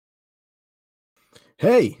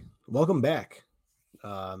Hey, welcome back.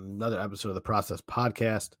 Another episode of the Process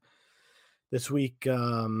Podcast. This week,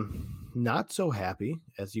 not so happy,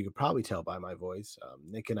 as you could probably tell by my voice.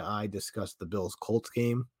 Nick and I discussed the Bills Colts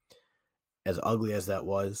game, as ugly as that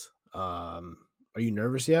was. Are you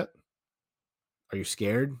nervous yet? Are you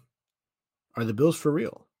scared? Are the Bills for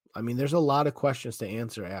real? I mean, there's a lot of questions to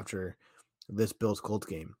answer after this Bills Colts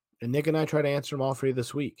game. And Nick and I try to answer them all for you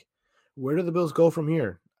this week. Where do the Bills go from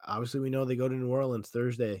here? Obviously, we know they go to New Orleans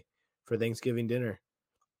Thursday for Thanksgiving dinner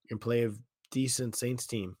and play a decent Saints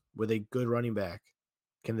team with a good running back.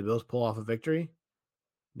 Can the Bills pull off a victory?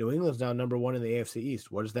 New England's now number one in the AFC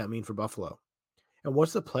East. What does that mean for Buffalo? And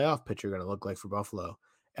what's the playoff picture going to look like for Buffalo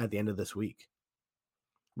at the end of this week?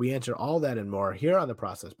 We answer all that and more here on the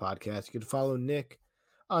Process Podcast. You can follow Nick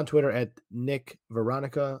on Twitter at Nick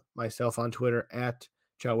Veronica, myself on Twitter at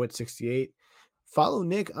Chowit68. Follow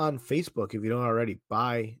Nick on Facebook if you don't already.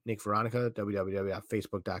 By Nick Veronica,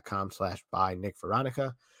 www.facebook.com/by Nick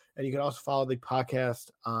Veronica. And you can also follow the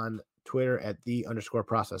podcast on Twitter at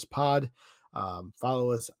 _process pod.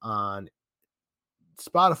 Follow us on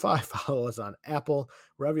Spotify, follow us on Apple,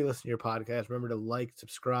 wherever you listen to your podcast. Remember to like,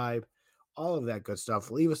 subscribe, all of that good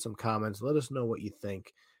stuff. Leave us some comments. Let us know what you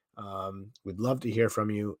think. We'd love to hear from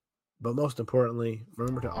you. But most importantly,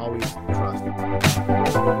 remember to always trust.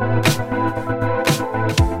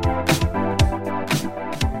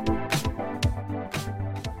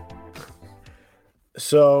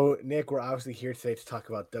 So, Nick, we're obviously here today to talk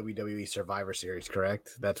about WWE Survivor Series,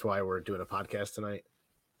 correct? That's why we're doing a podcast tonight.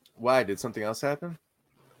 Why? Did something else happen?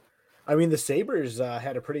 I mean, the Sabres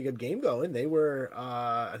had a pretty good game going. They were,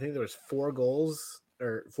 I think there was 4 goals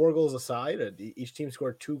aside. Each team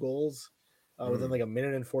scored 2 goals. Within like a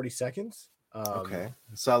minute and 40 seconds. Okay. I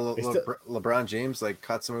saw LeBron James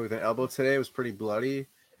cut someone with an elbow today. It was pretty bloody.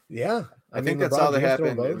 Yeah. I think that's all that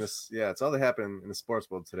happened in this. Yeah, it's all that happened in the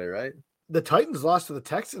sports world today, right? The Titans lost to the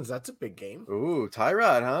Texans. That's a big game. Ooh,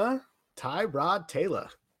 Tyrod, huh? Tyrod Taylor.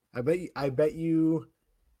 I bet you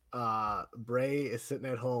Bray is sitting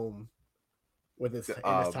at home with his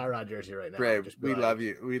Tyrod jersey right now. Bray, we love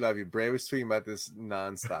you. We love you. Bray was tweeting about this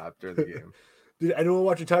nonstop during the game. Did anyone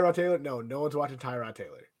watching Tyrod Taylor? No one's watching Tyrod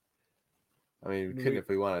Taylor. I mean, we couldn't if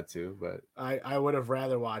we wanted to, but I would have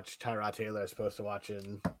rather watched Tyrod Taylor as opposed to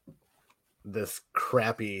watching this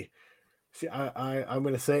crappy. See, I'm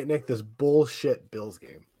going to say it, Nick. This bullshit Bills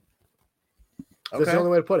game. Okay. That's the only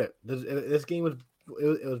way to put it. This game was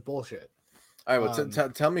bullshit. All right. Well,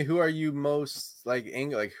 tell me, who are you most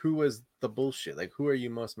angry? Who was the bullshit? Who are you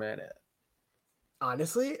most mad at?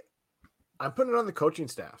 Honestly, I'm putting it on the coaching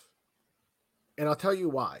staff. And I'll tell you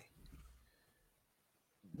why.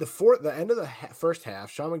 The end of the first half,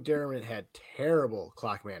 Sean McDermott had terrible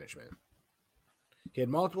clock management. He had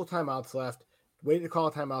multiple timeouts left, waited to call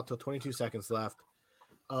a timeout till 22 seconds left.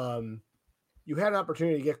 You had an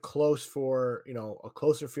opportunity to get close for, a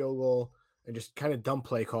closer field goal and just kind of dumb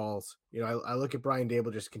play calls. I look at Brian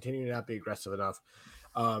Dable just continuing to not be aggressive enough.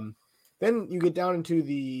 Then you get down into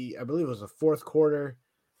I believe it was the fourth quarter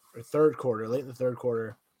or third quarter, late in the third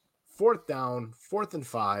quarter. 4th down, 4th and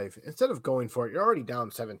 5. Instead of going for it, you're already down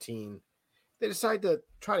 17. They decide to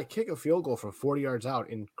try to kick a field goal from 40 yards out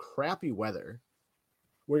in crappy weather,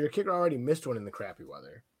 where your kicker already missed one in the crappy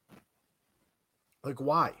weather.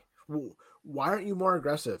 Why? Why aren't you more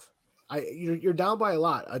aggressive? You're down by a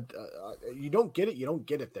lot. You don't get it. You don't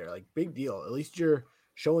get it there. Big deal. At least you're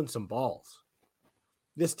showing some balls.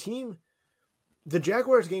 This team, the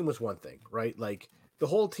Jaguars game was one thing, right? The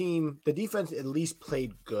whole team, the defense at least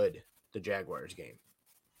played good the Jaguars game.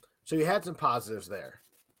 So you had some positives there.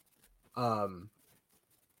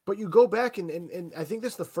 But you go back and I think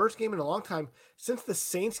this is the first game in a long time since the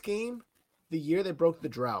Saints game, the year they broke the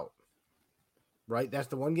drought. Right? That's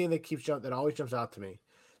the one game that always jumps out to me.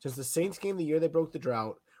 Since the Saints game, the year they broke the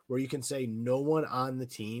drought, where you can say no one on the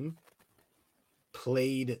team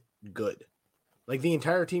played good. The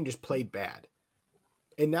entire team just played bad.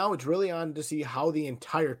 And now it's really on to see how the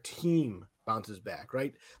entire team bounces back,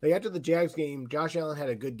 right? After the Jags game, Josh Allen had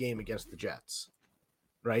a good game against the Jets,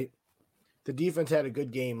 right? The defense had a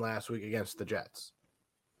good game last week against the Jets.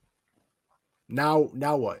 Now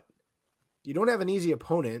what? You don't have an easy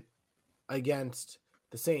opponent against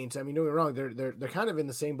the Saints. I mean, don't get me wrong, they're kind of in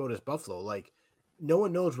the same boat as Buffalo. No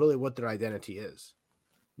one knows really what their identity is.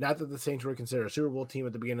 Not that the Saints were considered a Super Bowl team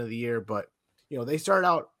at the beginning of the year, but they started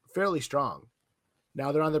out fairly strong.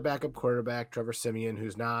 Now they're on their backup quarterback, Trevor Siemian,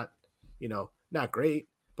 who's not great,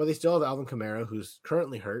 but they still have Alvin Kamara, who's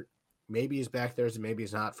currently hurt. Maybe he's back there, and maybe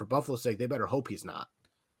he's not. For Buffalo's sake, they better hope he's not.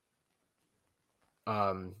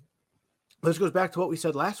 This goes back to what we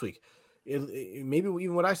said last week. maybe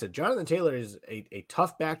even what I said, Jonathan Taylor is a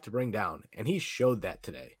tough back to bring down, and he showed that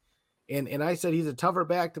today. And I said he's a tougher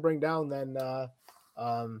back to bring down than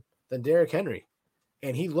Derrick Henry,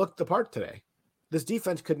 and he looked the part today. This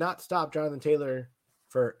defense could not stop Jonathan Taylor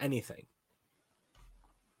for anything.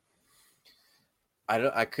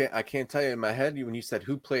 I can't tell you in my head when you said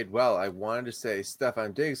who played well. I wanted to say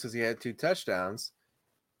Stephon Diggs because he had 2 touchdowns.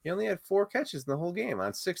 He only had 4 catches in the whole game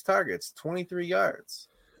on 6 targets, 23 yards.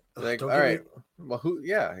 Like, all right, well, who?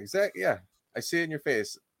 Yeah, exactly. Yeah, I see it in your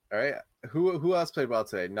face. All right, who else played well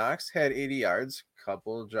today? Knox had 80 yards,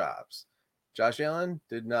 couple of drops. Josh Allen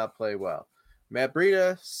did not play well. Matt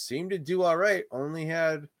Breida seemed to do all right. Only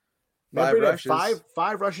had 5 rushes. Had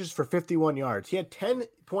five rushes for 51 yards. He had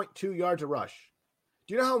 10.2 yards a rush.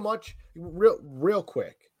 Do you know how much? Real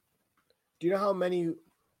quick. Do you know how many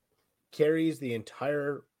carries the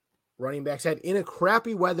entire running backs had in a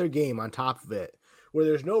crappy weather game on top of it, where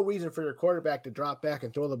there's no reason for your quarterback to drop back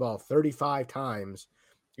and throw the ball 35 times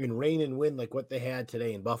in rain and wind like what they had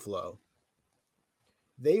today in Buffalo?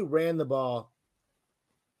 They ran the ball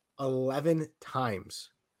 11 times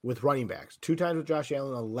with running backs. 2 times with Josh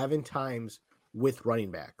Allen, 11 times with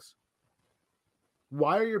running backs.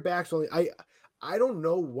 Why are your backs only... I don't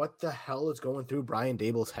know what the hell is going through Brian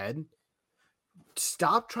Dable's head.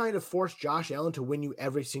 Stop trying to force Josh Allen to win you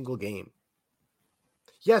every single game.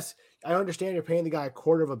 Yes, I understand you're paying the guy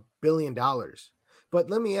 $250 million, but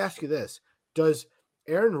let me ask you this. Does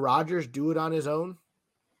Aaron Rodgers do it on his own?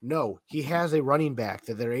 No, he has a running back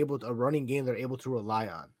that a running game they're able to rely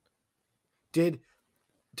on. Did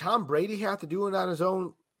Tom Brady have to do it on his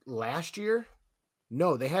own last year?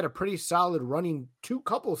 No, they had a pretty solid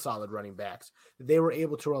couple solid running backs that they were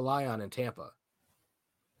able to rely on in Tampa.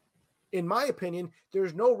 In my opinion,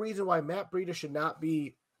 there's no reason why Matt Breida should not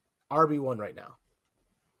be RB1 right now.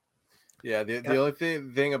 Yeah, the only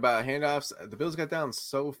thing about handoffs, the Bills got down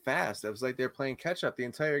so fast. It was like they're playing catch up the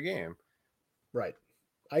entire game. Right.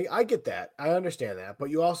 I get that. I understand that. But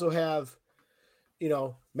you also have,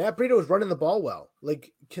 Matt Breida was running the ball well.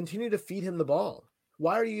 Like, continue to feed him the ball.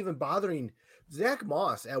 Why are you even bothering? Zach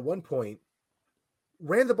Moss at one point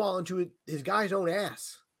ran the ball into his guy's own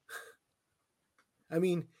ass. I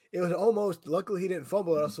mean, it was almost, luckily he didn't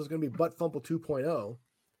fumble, or else it was going to be butt fumble 2.0.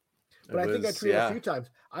 But I think I tweeted a few times.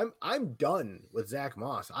 I'm done with Zach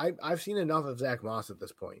Moss. I've seen enough of Zach Moss at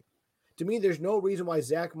this point. To me, there's no reason why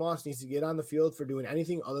Zach Moss needs to get on the field for doing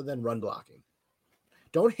anything other than run blocking.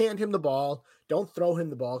 Don't hand him the ball. Don't throw him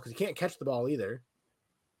the ball because he can't catch the ball either.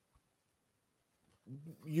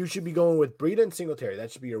 You should be going with Breida and Singletary.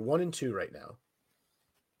 That should be your 1 and 2 right now.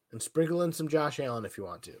 And sprinkle in some Josh Allen if you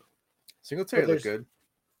want to. Singletary looked good.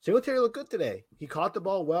 Singletary looked good today. He caught the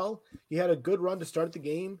ball well. He had a good run to start the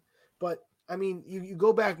game. But, I mean, you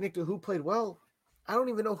go back, Nick, to who played well. I don't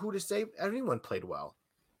even know who to say anyone played well.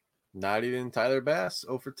 Not even Tyler Bass,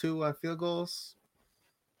 0 for 2 on field goals.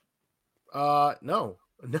 No.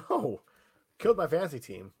 Killed my fantasy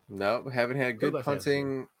team. No, haven't had good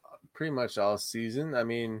punting pretty much all season. I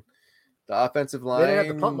mean, the offensive line. They didn't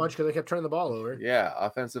have to punt much because they kept turning the ball over. Yeah,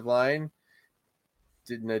 offensive line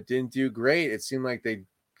didn't do great. It seemed like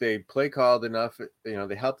they play called enough.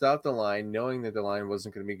 They helped out the line, knowing that the line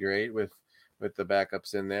wasn't going to be great with the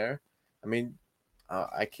backups in there. I mean,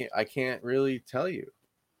 I can't really tell you.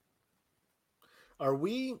 Let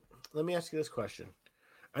me ask you this question.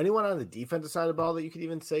 Anyone on the defensive side of the ball that you could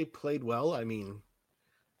even say played well? I mean,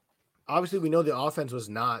 obviously we know the offense was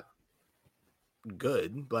not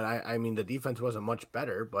good, but I mean, the defense wasn't much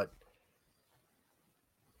better, but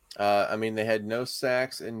I mean, they had no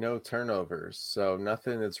sacks and no turnovers, so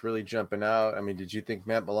nothing that's really jumping out. I mean, did you think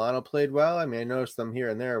Matt Milano played well? I mean, I noticed them here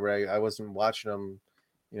and there, but I wasn't watching them,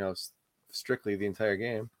 strictly the entire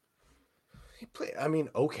game. He played, I mean,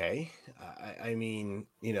 okay. I mean,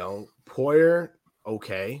 Poyer,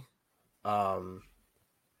 okay. I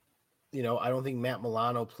don't think Matt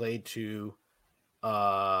Milano played to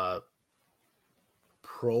Pro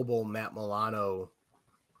Bowl Matt Milano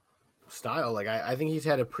style. Like, I think he's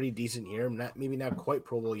had a pretty decent year. Maybe not quite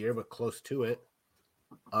Pro Bowl year, but close to it.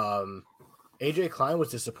 AJ Klein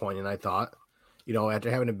was disappointing, I thought.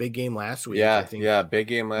 After having a big game last week. Big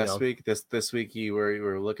game last week. This week you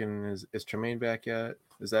were looking, is Tremaine back yet?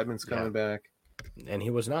 Is Edmonds coming back? And he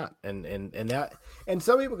was not. And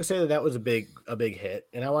some people could say that was a big hit.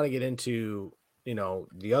 And I want to get into,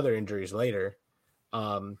 the other injuries later.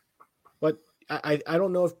 But I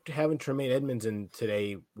don't know if having Tremaine Edmonds in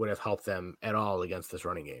today would have helped them at all against this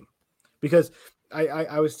running game. Because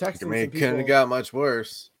I was texting some people. Couldn't have got much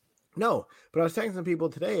worse. No, but I was texting some people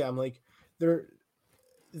today. I'm like,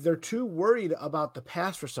 they're too worried about the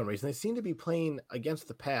pass for some reason. They seem to be playing against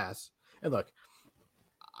the pass. And look,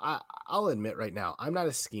 I'll admit right now, I'm not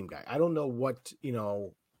a scheme guy. I don't know what,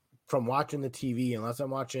 from watching the TV, unless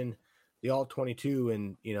I'm watching the Alt 22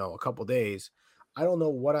 in, a couple days, I don't know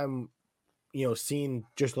what I'm, seeing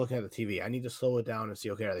just looking at the TV. I need to slow it down and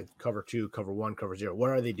see, okay, are they cover 2, cover 1, cover 0? What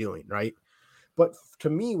are they doing, right? But to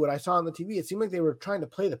me, what I saw on the TV, it seemed like they were trying to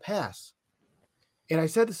play the pass. And I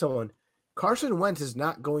said to someone, Carson Wentz is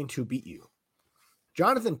not going to beat you.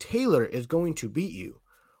 Jonathan Taylor is going to beat you.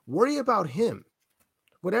 Worry about him.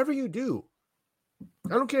 Whatever you do,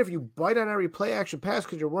 I don't care if you bite on every play action pass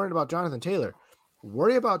because you're worried about Jonathan Taylor.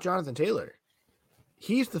 Worry about Jonathan Taylor.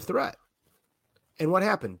 He's the threat. And what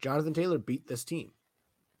happened? Jonathan Taylor beat this team.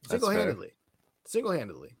 Single-handedly.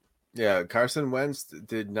 Yeah, Carson Wentz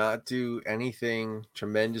did not do anything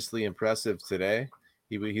tremendously impressive today.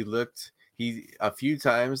 He looked a few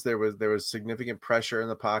times there was significant pressure in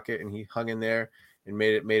the pocket, and he hung in there and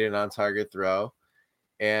made an on target throw,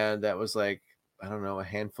 and that was like, I don't know, a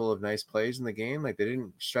handful of nice plays in the game. Like, they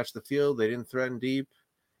didn't stretch the field, they didn't threaten deep.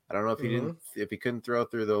 I don't know if he couldn't throw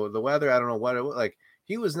through the weather. I don't know what it was. Like,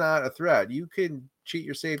 he was not a threat. You can cheat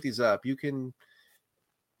your safeties up. You can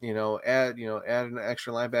add an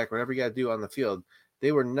extra linebacker, whatever you got to do on the field.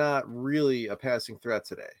 They were not really a passing threat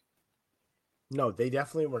today. No, they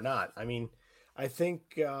definitely were not. I mean, I think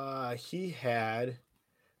Carson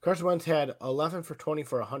Wentz had 11 for 20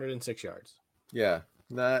 for 106 yards. Yeah,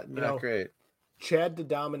 not great. Chad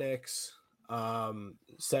DeDominics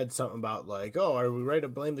said something about like, oh, are we ready to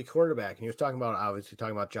blame the quarterback? And he was obviously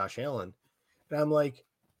talking about Josh Allen. And I'm like,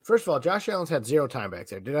 first of all, Josh Allen's had 0 time back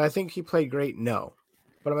there. Did I think he played great? No.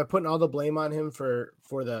 But am I putting all the blame on him for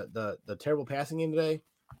the terrible passing game today?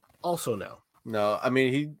 Also no. No, I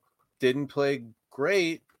mean, he didn't play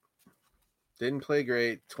great.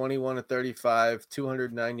 21 to 35,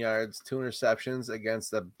 209 yards, 2 interceptions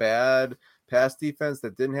against a bad pass defense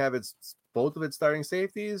that didn't have both of its starting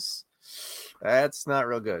safeties. That's not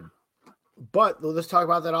real good. But let's talk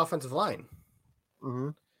about that offensive line. Mm-hmm.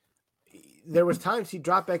 There was times he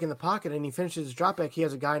dropped back in the pocket and he finishes his drop back. He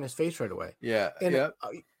has a guy in his face right away. Yeah. And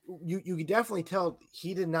you could definitely tell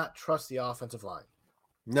he did not trust the offensive line.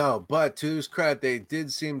 No, but to his credit, they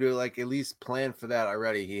did seem to like at least plan for that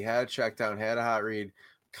already. He had a check down, had a hot read,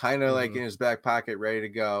 kind of like in his back pocket, ready to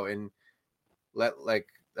go. And not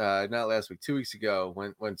last week, 2 weeks ago,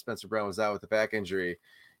 when Spencer Brown was out with the back injury,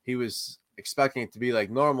 he was expecting it to be like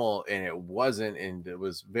normal, and it wasn't, and it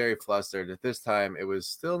was very flustered. At this time, it was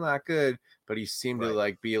still not good, but he seemed to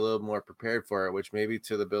like be a little more prepared for it, which maybe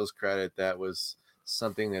to the Bills' credit, that was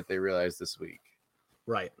something that they realized this week.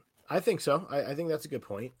 Right. I think so. I think that's a good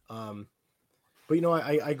point. But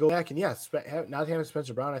I go back and not having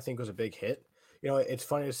Spencer Brown, I think, was a big hit. It's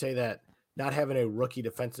funny to say that not having a rookie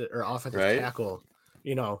defensive or offensive tackle,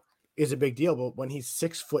 is a big deal. But when he's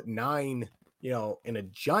 6'9", and a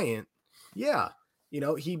giant,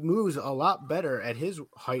 he moves a lot better at his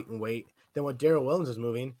height and weight than what Darrell Williams is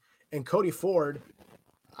moving. And Cody Ford,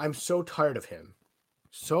 I'm so tired of him.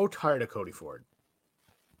 So tired of Cody Ford.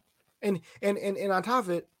 And on top of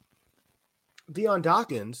it, Deion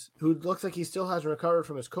Dawkins, who looks like he still hasn't recovered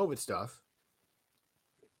from his COVID stuff,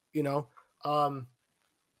 can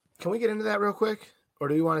we get into that real quick? Or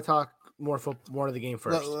do you want to talk more of the game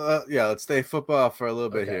first? Let's stay football for a little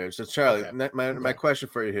bit here. So, Charlie, my question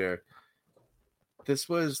for you here. This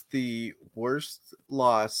was the worst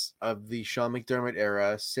loss of the Sean McDermott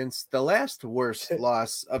era since the last worst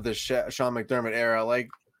loss of the Sean McDermott era, like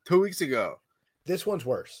 2 weeks ago. This one's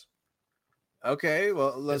worse. Okay,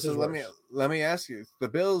 well, let me ask you. The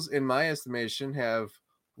Bills, in my estimation, have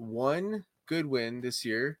one good win this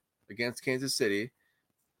year against Kansas City.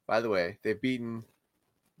 By the way, they've beaten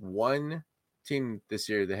one team this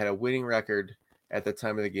year that had a winning record at the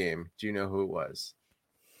time of the game. Do you know who it was?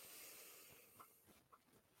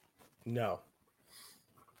 No.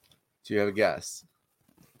 Do you have a guess?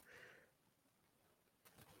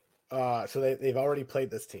 So they've already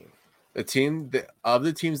played this team. The team of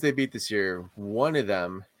the teams they beat this year, one of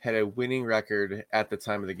them had a winning record at the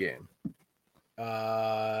time of the game.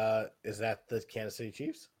 Is that the Kansas City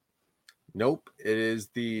Chiefs? Nope. It is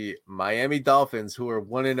the Miami Dolphins, who are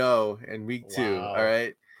 1-0 in week 2. All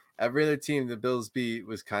right. Every other team the Bills beat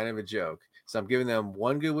was kind of a joke. So I'm giving them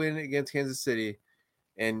one good win against Kansas City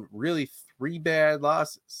and really 3 bad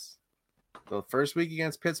losses. The first week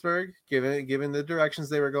against Pittsburgh, given the directions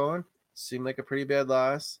they were going, seemed like a pretty bad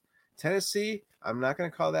loss. Tennessee, I'm not going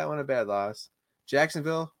to call that one a bad loss.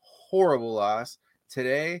 Jacksonville, horrible loss.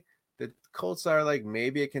 Today, the Colts are like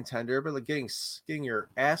maybe a contender, but like getting your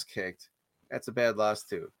ass kicked, that's a bad loss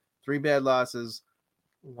too. 3 bad losses,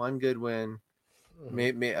 1 good win.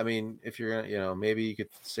 maybe I mean, if you're gonna, maybe you could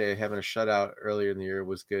say having a shutout earlier in the year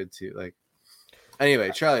was good too. Like,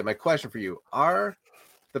 anyway, Charlie, my question for you: are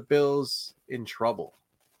the Bills in trouble?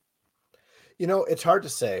 It's hard to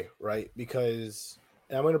say, right? Because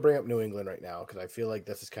and I'm going to bring up New England right now because I feel like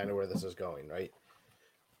this is kind of where this is going, right?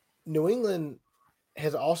 New England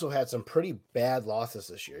has also had some pretty bad losses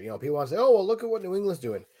this year. People want to say, "Oh, well, look at what New England's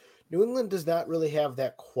doing." New England does not really have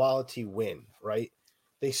that quality win, right?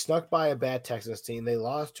 They snuck by a bad Texans team. They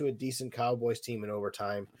lost to a decent Cowboys team in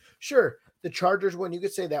overtime. Sure, the Chargers win. You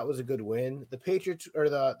could say that was a good win. The Patriots or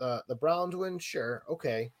the Browns win. Sure,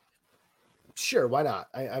 okay, sure, why not?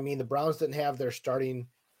 I mean, the Browns didn't have their starting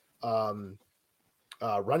um,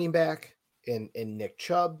 running back in Nick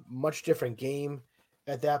Chubb. Much different game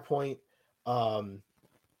at that point. I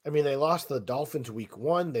mean, they lost to the Dolphins week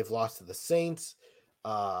 1. They've lost to the Saints.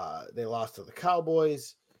 They lost to the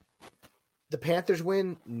Cowboys. The Panthers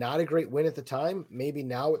win, not a great win at the time. Maybe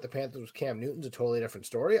now with the Panthers with Cam Newton's a totally different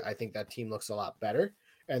story. I think that team looks a lot better,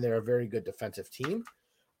 and they're a very good defensive team.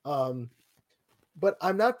 But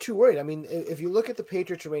I'm not too worried. I mean, if you look at the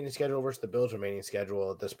Patriots remaining schedule versus the Bills remaining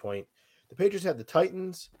schedule at this point, the Patriots have the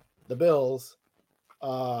Titans, the Bills,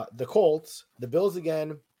 the Colts, the Bills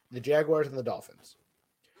again, the Jaguars, and the Dolphins.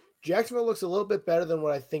 Jacksonville looks a little bit better than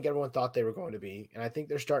what I think everyone thought they were going to be, and I think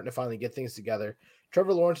they're starting to finally get things together.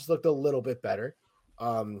 Trevor Lawrence has looked a little bit better.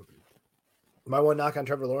 My one knock on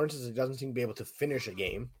Trevor Lawrence is he doesn't seem to be able to finish a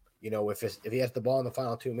game. If he has the ball in the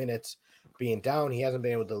final 2 minutes being down, he hasn't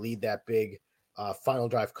been able to lead that big final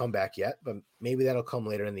drive comeback yet, but maybe that'll come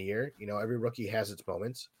later in the year. Every rookie has its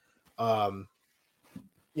moments.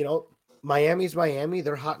 Miami's Miami.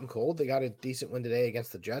 They're hot and cold. They got a decent win today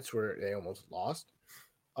against the Jets where they almost lost.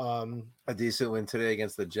 A decent win today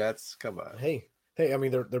against the Jets. Come on. Hey. I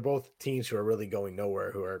mean, they're both teams who are really going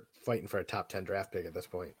nowhere, who are fighting for a top 10 draft pick at this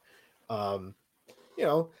point. The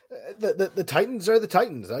Titans are the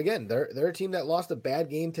Titans again. They're a team that lost a bad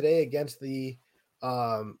game today against the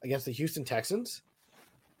Houston Texans.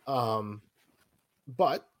 But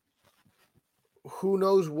who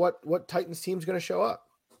knows what Titans team is going to show up?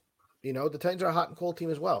 The Titans are a hot and cold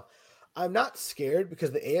team as well. I'm not scared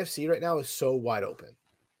because the AFC right now is so wide open,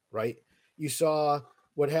 right? You saw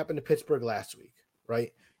what happened to Pittsburgh last week,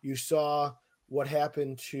 right? You saw what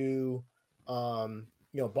happened to,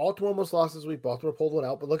 Baltimore almost lost this week. Baltimore pulled one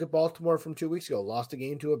out, but look at Baltimore from 2 weeks ago, lost a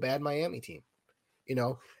game to a bad Miami team.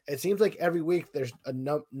 It seems like every week there's a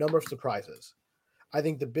number of surprises. I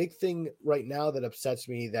think the big thing right now that upsets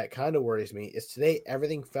me, that kind of worries me, is today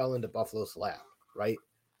everything fell into Buffalo's lap, right?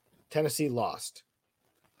 Tennessee lost.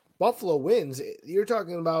 Buffalo wins. You're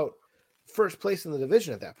talking about first place in the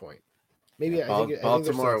division at that point. Maybe I think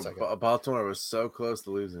Baltimore was so close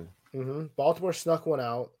to losing. Mm-hmm. Baltimore snuck one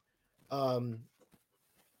out.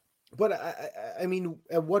 But I mean,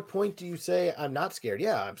 at what point do you say I'm not scared?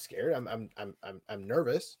 Yeah, I'm scared. I'm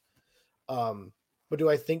nervous. But do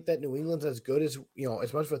I think that New England's as good as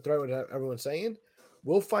as much of a threat as everyone's saying?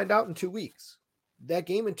 We'll find out in 2 weeks. That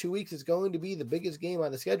game in 2 weeks is going to be the biggest game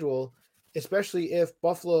on the schedule, especially if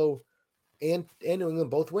Buffalo and New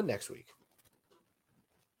England both win next week.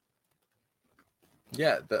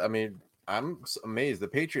 Yeah, I'm amazed. The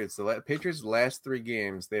Patriots last 3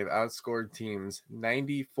 games, they've outscored teams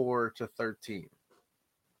 94-13.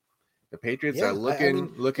 The Patriots are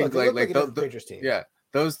looking like the Patriots team. Yeah,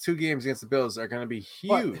 those 2 games against the Bills are going to be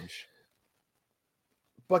huge.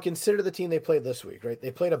 But consider the team they played this week, right?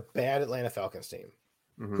 They played a bad Atlanta Falcons team,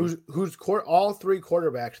 whose all 3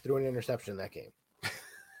 quarterbacks threw an interception in that game.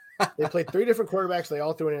 They played 3 different quarterbacks. They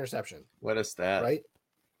all threw an interception. What a stat, right?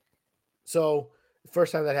 So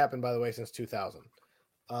first time that happened, by the way, since 2000.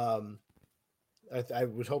 I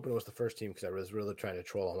was hoping it was the first team because I was really trying to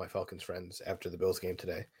troll all my Falcons friends after the Bills game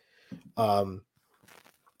today.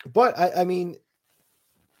 But I mean,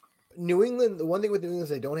 New England, the one thing with New England is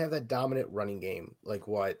they don't have that dominant running game like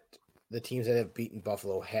what the teams that have beaten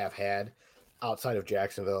Buffalo have had outside of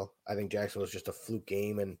Jacksonville. I think Jacksonville was just a fluke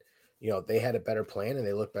game, and they had a better plan and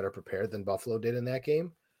they looked better prepared than Buffalo did in that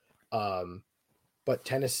game. But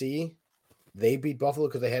Tennessee, they beat Buffalo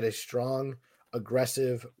because they had a strong,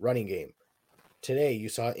 aggressive running game. Today, you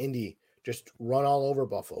saw Indy just run all over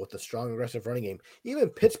Buffalo with a strong, aggressive running game. Even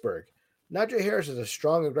Pittsburgh, Najee Harris is a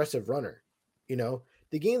strong, aggressive runner.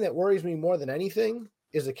 The game that worries me more than anything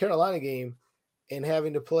is the Carolina game and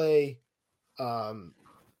having to play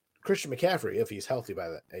Christian McCaffrey if he's healthy by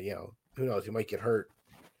that. Who knows? He might get hurt,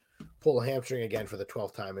 pull a hamstring again for the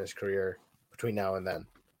 12th time in his career between now and then.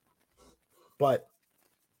 But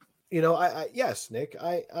yes, Nick,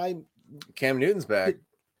 I Cam Newton's back.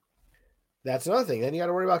 That's another thing. Then you got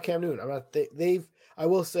to worry about Cam Newton. I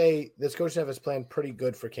will say this coaching staff has planned pretty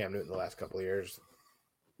good for Cam Newton the last couple of years.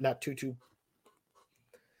 Not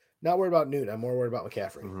worried about Newton. I'm more worried about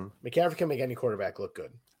McCaffrey. Mm-hmm. McCaffrey can make any quarterback look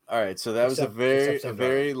good. All right, so that was a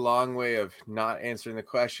very long way of not answering the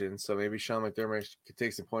question. So maybe Sean McDermott could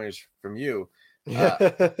take some pointers from you.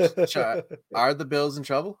 Are the Bills in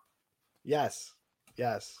trouble? Yes.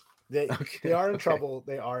 They are in trouble.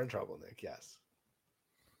 They are in trouble, Nick. Yes.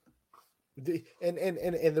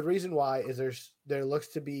 And the reason why is there looks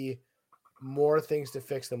to be more things to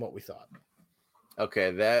fix than what we thought.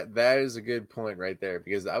 Okay, that is a good point right there,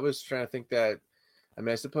 because I was trying to think that. I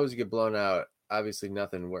mean, I suppose you get blown out. Obviously,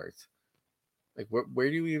 nothing worked. Like, where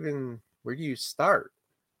do you start?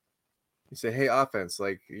 You say, "Hey, offense!"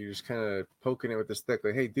 Like, you're just kind of poking it with the stick.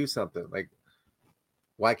 Like, "Hey, do something!" Like,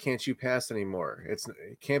 why can't you pass anymore? It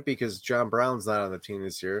can't be because John Brown's not on the team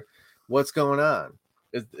this year. What's going on?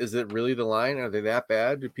 Is it really the line? Are they that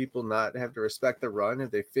bad? Do people not have to respect the run?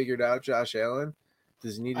 Have they figured out Josh Allen?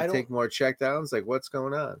 Does he need to take more checkdowns? Like, what's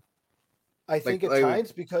going on? I think at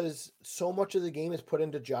times because so much of the game is put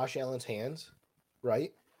into Josh Allen's hands,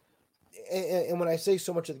 right? And when I say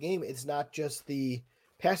so much of the game, it's not just the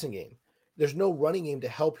passing game. There's no running game to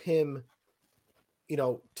help him,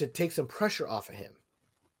 to take some pressure off of him,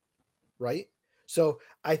 right? So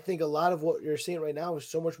I think a lot of what you're seeing right now is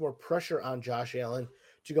so much more pressure on Josh Allen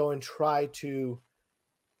to go and try to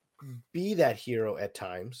be that hero at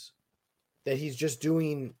times that he's just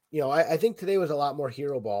doing. I think today was a lot more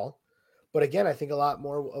hero ball. But again, I think a lot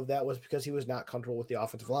more of that was because he was not comfortable with the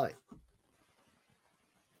offensive line.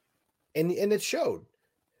 And it showed.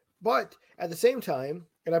 But at the same time,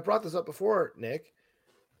 and I brought this up before, Nick,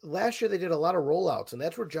 last year they did a lot of rollouts, and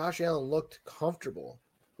that's where Josh Allen looked comfortable,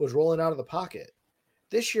 was rolling out of the pocket.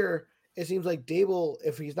 This year, it seems like Dable,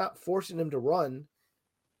 if he's not forcing him to run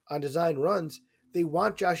on design runs, they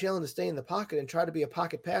want Josh Allen to stay in the pocket and try to be a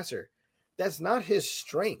pocket passer. That's not his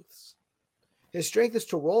strengths. His strength is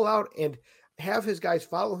to roll out and have his guys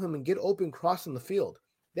follow him and get open crossing the field.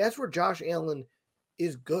 That's where Josh Allen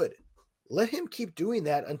is good. Let him keep doing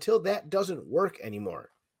that until that doesn't work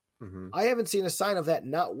anymore. Mm-hmm. I haven't seen a sign of that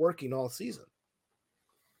not working all season.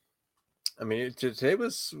 I mean, today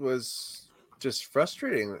was just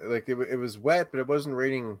frustrating. Like it was wet, but it wasn't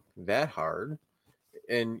raining that hard.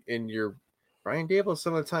 And your Brian Dable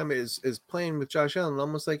some of the time is playing with Josh Allen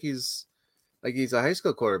almost like he's a high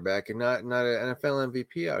school quarterback and not an NFL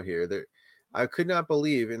MVP out here. I could not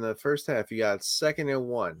believe in the first half you got 2nd and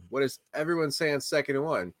 1. What is everyone saying 2nd and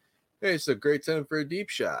 1? Hey, it's a great time for a deep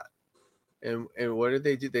shot. And what did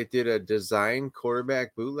they do? They did a design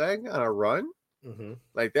quarterback bootleg on a run? Mm-hmm.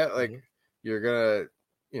 Like that, like mm-hmm. You're going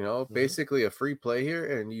to, mm-hmm. basically a free play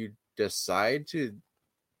here and you decide to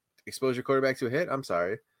expose your quarterback to a hit? I'm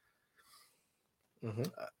sorry.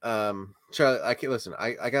 Mm-hmm. Charlie, I can't listen.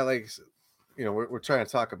 I got like... we're trying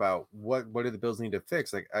to talk about what do the Bills need to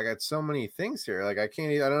fix. Like, I got so many things here. Like, I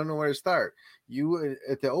don't know where to start. You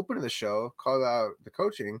at the open of the show called out the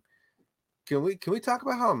coaching. Can we talk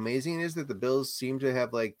about how amazing it is that the Bills seem to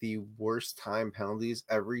have like the worst time penalties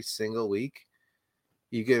every single week?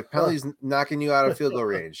 You get penalties knocking you out of field goal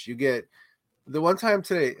range. You get the one time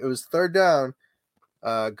today, it was 3rd down,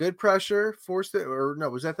 good pressure, forced it, or no,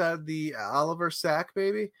 was that the Oliver sack,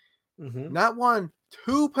 baby? Mm-hmm. Not one.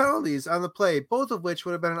 2 penalties on the play, both of which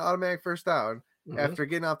would have been an automatic 1st down after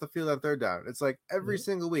getting off the field on 3rd down. It's like every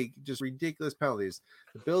single week, just ridiculous penalties.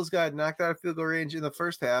 The Bills got knocked out of field goal range in the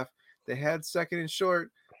first half. They had 2nd and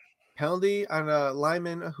short. Penalty on a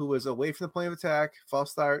lineman who was away from the plane of attack,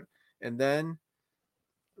 false start. And then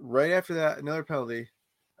right after that, another penalty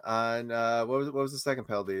on what was the second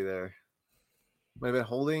penalty there? Might have been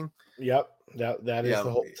holding. Yep. That is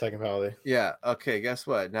the whole second penalty. Yeah. Okay. Guess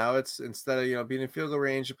what? Now it's instead of being in field goal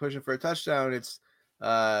range and pushing for a touchdown, it's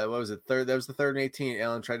what was it? That was the 3rd and 18.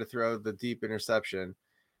 Allen tried to throw the deep interception,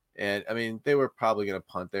 and I mean they were probably going to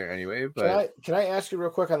punt there anyway. But can I ask you real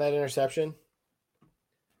quick on that interception?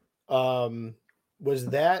 Was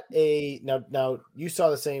that now you saw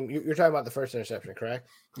the same? You're talking about the first interception, correct?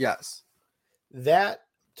 Yes. That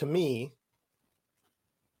to me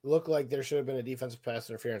looked like there should have been a defensive pass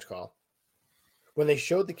interference call. When they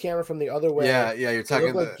showed the camera from the other way, you're talking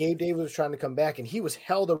about like Gabe Davis was trying to come back, and he was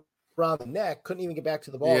held around the neck, couldn't even get back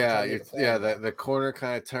to the ball. The corner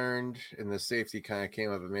kind of turned, and the safety kind of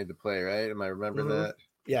came up and made the play. Right? Am I remembering that?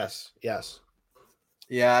 Yes.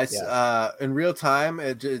 Yeah, in real time,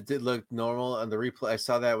 it did look normal on the replay. I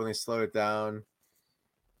saw that when they slowed it down.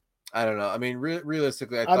 I don't know. I mean,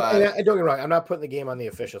 realistically, I thought. And don't get me wrong. I'm not putting the game on the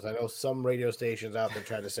officials. I know some radio stations out there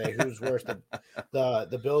trying to say who's worse,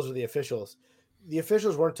 the Bills or the officials. the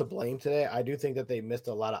officials weren't to blame today. I do think that they missed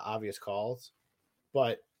a lot of obvious calls,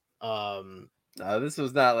 but This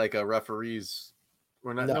was not like a referee's.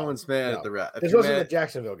 We're not. No one's mad at the ref. This wasn't the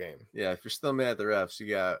Jacksonville game. Yeah, if you're still mad at the refs,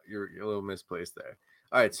 you're a little misplaced there.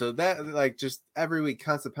 All right, so that like just every week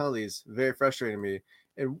constant penalties, very frustrating me.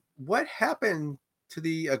 And what happened to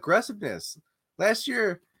the aggressiveness? Last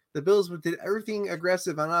year, the Bills did everything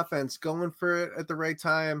aggressive on offense, going for it at the right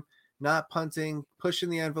time, not punting, pushing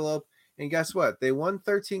the envelope. And guess what? They won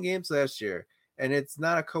 13 games last year. And it's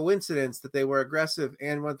not a coincidence that they were aggressive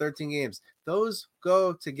and won 13 games. Those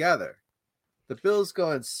go together. The Bills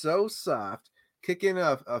going so soft, kicking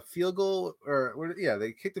a field goal,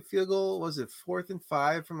 they kicked a field goal. Was it 4th and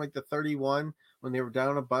 5 from like the 31 when they were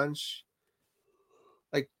down a bunch?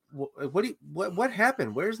 Like, what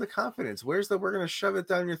happened? Where's the confidence? Where's the we're going to shove it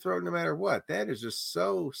down your throat no matter what? That is just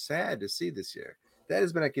so sad to see this year. That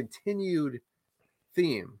has been a continued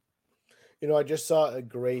theme. I just saw a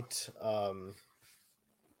great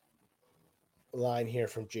line here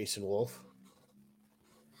from Jason Wolf.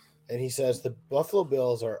 And he says the Buffalo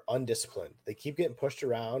Bills are undisciplined. They keep getting pushed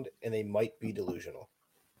around, and they might be delusional.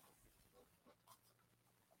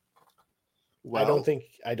 Well, I don't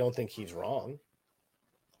think he's wrong.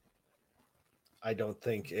 I don't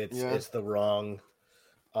think it's the wrong.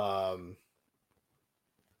 I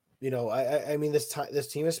mean, this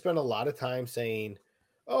team has spent a lot of time saying,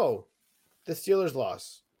 "Oh, the Steelers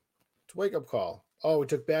lost. It's a wake up call. Oh, we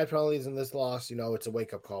took bad penalties in this loss. It's a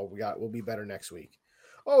wake up call. We'll be better next week."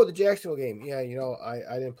 Oh, the Jacksonville game. Yeah,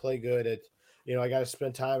 I didn't play good at, I got to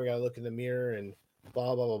spend time. I got to look in the mirror and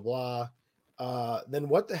blah, blah, blah, blah. Then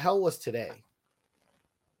what the hell was today?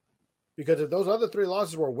 Because if those other 3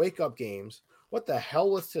 losses were wake-up games, what the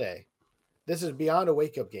hell was today? This is beyond a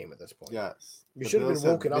wake-up game at this point. Yes. You should have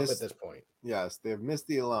been woken up at this point. Yes, they have missed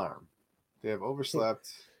the alarm. They have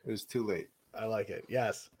overslept. It was too late. I like it.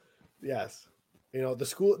 Yes. Yes.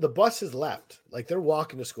 The bus has left. Like, they're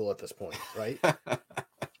walking to school at this point, right?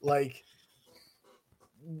 Like,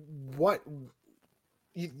 what?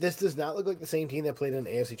 This does not look like the same team that played in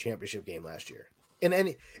an AFC Championship game last year. In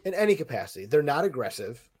any capacity, they're not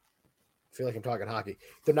aggressive. I feel like I'm talking hockey.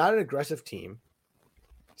 They're not an aggressive team.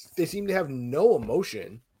 They seem to have no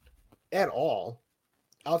emotion at all,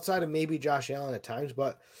 outside of maybe Josh Allen at times.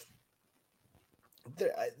 But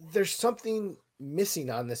there's something missing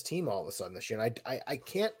on this team all of a sudden this year. And I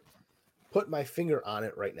can't put my finger on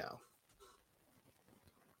it right now.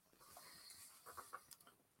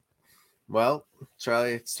 Well,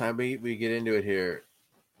 Charlie, it's time we get into it here.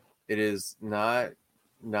 It is not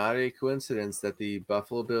a coincidence that the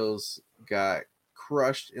Buffalo Bills got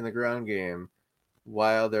crushed in the ground game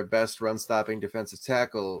while their best run-stopping defensive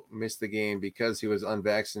tackle missed the game because he was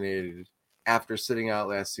unvaccinated after sitting out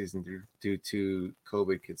last season due to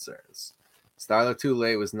COVID concerns. Starla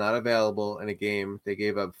Toure was not available in a game. They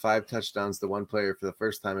gave up 5 touchdowns to one player for the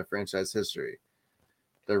first time in franchise history.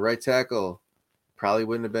 Their right tackle probably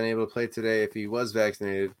wouldn't have been able to play today if he was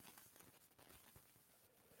vaccinated.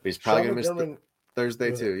 But he's probably going to miss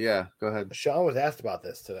Thursday too. Yeah, go ahead. Sean was asked about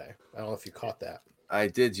this today. I don't know if you caught that. I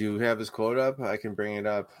did. You have his quote up? I can bring it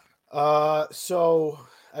up. So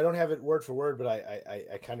I don't have it word for word, but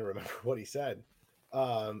I kind of remember what he said.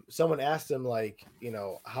 Someone asked him, like,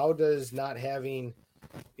 how does not having,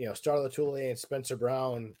 Starla Toure and Spencer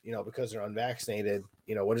Brown, because they're unvaccinated,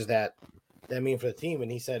 what does that mean for the team?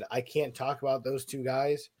 And he said, I can't talk about those 2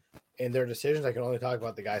 guys and their decisions. I can only talk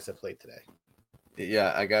about the guys that played today.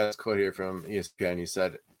 Yeah, I got his quote here from ESPN. He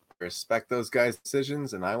said, respect those guys'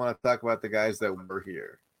 decisions, and I want to talk about the guys that were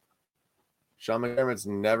here. Sean McDermott's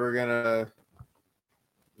never going to,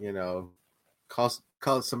 call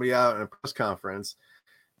somebody out in a press conference.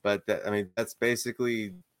 But, that's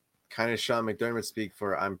basically kind of Sean McDermott speak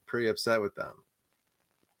for I'm pretty upset with them.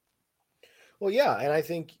 Well, yeah, and I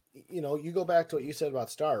think, you go back to what you said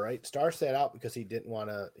about Starr, right? Starr sat out because he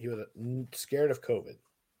was scared of COVID.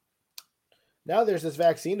 Now there's this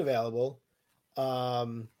vaccine available,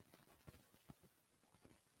 and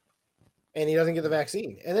he doesn't get the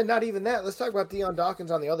vaccine. And then not even that. Let's talk about Deion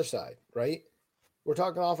Dawkins on the other side, right? We're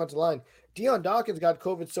talking offensive line. Deion Dawkins got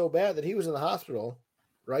COVID so bad that he was in the hospital,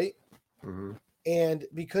 right? Mm-hmm. And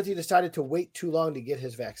because he decided to wait too long to get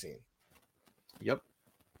his vaccine. Yep.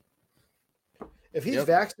 If he's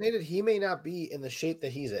vaccinated, he may not be in the shape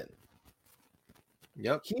that he's in.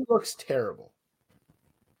 Yep. He looks terrible.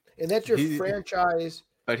 And that's your franchise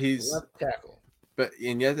left tackle.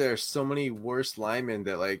 And yet there are so many worse linemen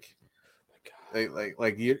that like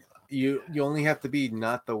you only have to be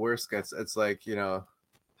not the worst guys. It's like,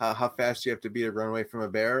 how fast you have to be to run away from a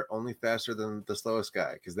bear, only faster than the slowest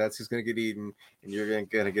guy, because that's who's going to get eaten and you're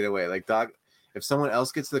going to get away. Like if someone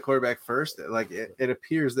else gets to the quarterback first, like it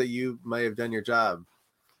appears that you might have done your job.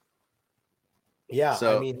 Yeah, I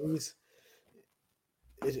So mean,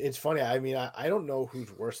 it's funny. I mean, I don't know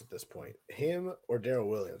who's worse at this point, him or Darrell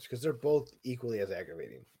Williams, because they're both equally as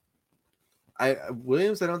aggravating.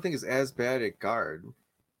 Williams, I don't think is as bad at guard.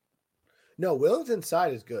 No, Williams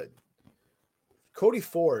inside is good. Cody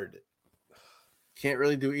Ford can't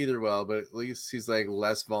really do either well, but at least he's like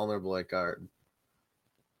less vulnerable at guard.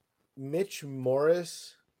 Mitch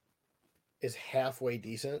Morris is halfway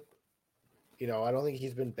decent. You know, I don't think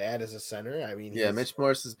he's been bad as a center. I mean, yeah, Mitch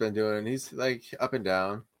Morris has been doing it. He's like up and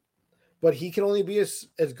down. But he can only be as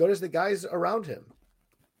good as the guys around him.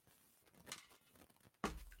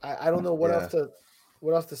 I don't know what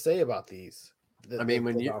else to say about these.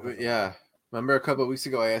 Remember a couple of weeks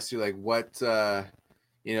ago I asked you like what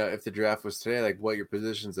if the draft was today, like what your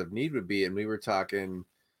positions of need would be, and we were talking,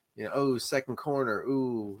 second corner,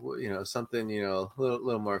 something, a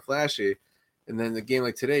little more flashy. And then the game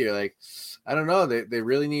like today, you're like, I don't know, they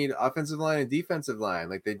really need offensive line and defensive line.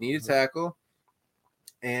 Like they need a tackle,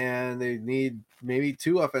 and they need maybe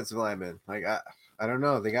 2 offensive linemen. Like I don't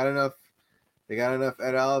know, they got enough. They got enough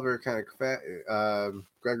Ed Oliver, kind of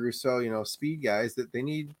Greg Rousseau, speed guys that they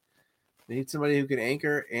need. They need somebody who can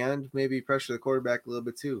anchor and maybe pressure the quarterback a little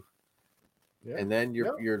bit too. Yeah. And then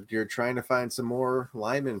you're trying to find some more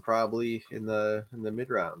linemen probably in the mid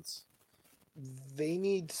rounds. They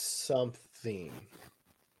need something.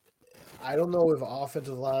 I don't know if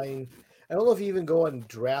offensive line. I don't know if you even go and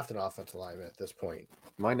draft an offensive lineman at this point.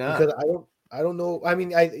 Why not? Because I don't know. I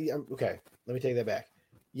mean, okay. Let me take that back.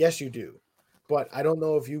 Yes, you do, but I don't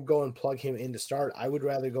know if you go and plug him in to start. I would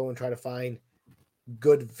rather go and try to find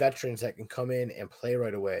good veterans that can come in and play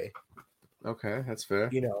right away. Okay, that's fair.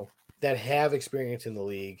 That have experience in the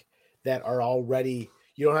league, that are already,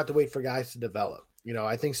 you don't have to wait for guys to develop.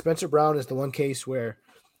 I think Spencer Brown is the one case where,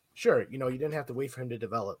 sure, you didn't have to wait for him to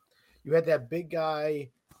develop. You had that big guy,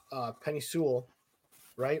 Penny Sewell,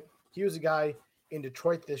 right? He was a guy in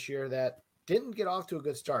Detroit this year that didn't get off to a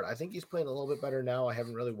good start. I think he's playing a little bit better now. I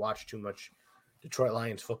haven't really watched too much Detroit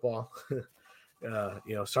Lions football.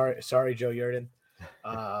 Sorry, Joe Yurden.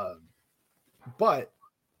 But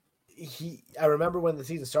I remember when the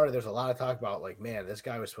season started, there's a lot of talk about like, man, this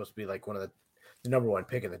guy was supposed to be like one of the number 1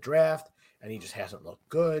 pick in the draft, and he just hasn't looked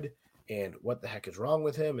good. And what the heck is wrong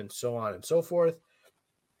with him? And so on and so forth.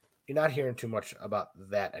 You're not hearing too much about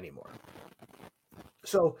that anymore.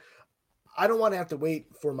 So I don't want to have to wait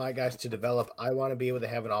for my guys to develop. I want to be able to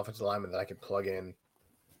have an offensive lineman that I can plug and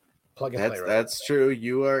play right. That's true.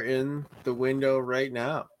 You are in the window right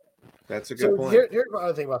now. That's a good point. Here's my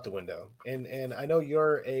other thing about the window, and I know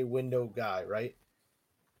you're a window guy, right?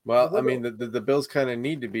 Well, I mean, the Bills kind of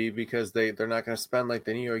need to be, because they're not going to spend like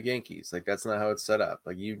the New York Yankees. Like that's not how it's set up.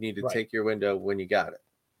 Like you need to take your window when you got it.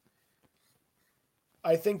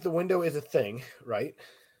 I think the window is a thing, right?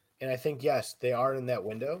 And I think yes, they are in that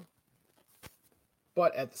window,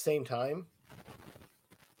 but at the same time,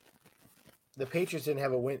 the Patriots didn't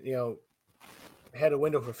have had a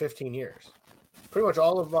window for 15 years. Pretty much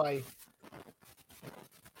all of my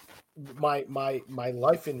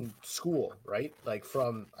life in school, right? Like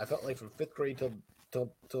I felt like from 5th grade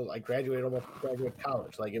till I graduated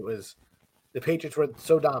college. Like it was, the Patriots were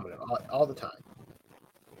so dominant all the time,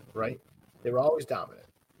 right? They were always dominant.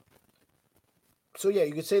 So yeah,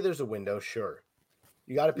 you could say there's a window, sure.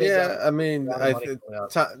 You got to pay. Yeah, I mean,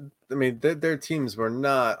 their teams were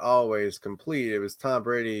not always complete. It was Tom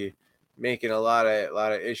Brady making a lot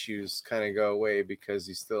of issues kind of go away because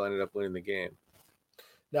he still ended up winning the game.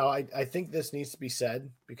 Now, I think this needs to be said,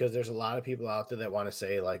 because there's a lot of people out there that want to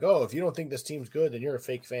say like, oh, if you don't think this team's good, then you're a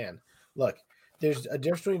fake fan. Look, there's a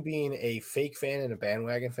difference between being a fake fan and a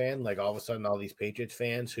bandwagon fan. Like all of a sudden, all these Patriots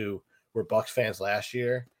fans who were Bucs fans last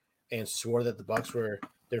year and swore that the Bucs were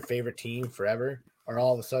their favorite team forever are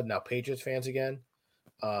all of a sudden now Patriots fans again,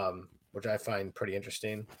 which I find pretty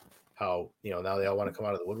interesting. How now they all want to come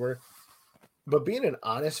out of the woodwork. But being an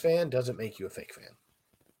honest fan doesn't make you a fake fan.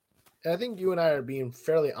 And I think you and I are being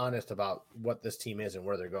fairly honest about what this team is and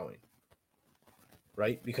where they're going.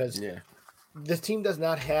 Right? Because this team does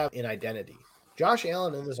not have an identity. Josh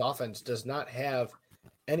Allen in this offense does not have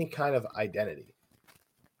any kind of identity.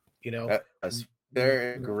 That's a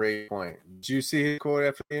very great point. Did you see his quote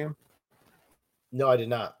after the game? No, I did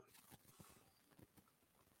not.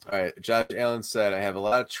 All right. Josh Allen said, I have a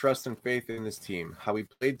lot of trust and faith in this team. How we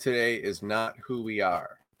played today is not who we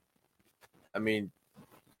are. I mean,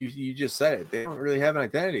 you just said it. They don't really have an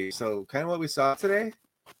identity. So kind of what we saw today,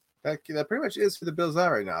 that pretty much is who the Bills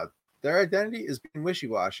are right now. Their identity is being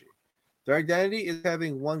wishy-washy. Their identity is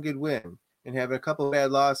having one good win. and having a couple of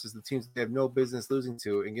bad losses, the teams they have no business losing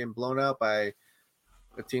to, and getting blown out by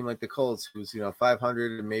a team like the Colts, who's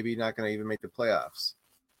 500 and maybe not going to even make the playoffs.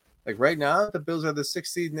 Like right now, the Bills are the 6th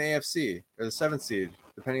seed in the AFC or the 7th seed,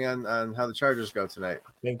 depending on how the Chargers go tonight.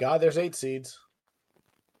 Thank God there's 8 seeds.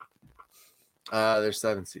 There's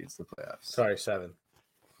 7 seeds in the playoffs. Sorry, 7.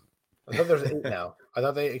 I thought there's 8 now. I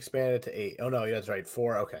thought they expanded to 8. Oh no, yeah, that's right.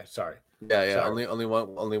 4. Okay, sorry. Yeah. Sorry.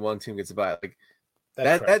 Only one team gets a bye. Like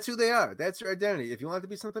That's who they are. That's their identity. If you want it to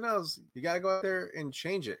be something else, you got to go out there and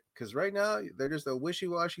change it. Because right now they're just a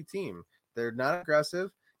wishy-washy team. They're not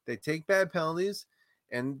aggressive. They take bad penalties,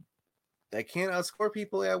 and they can't outscore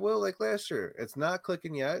people at will like last year. It's not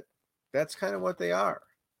clicking yet. That's kind of what they are.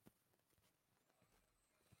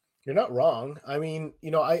 You're not wrong. I mean,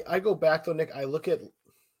 I go back though, Nick. I look at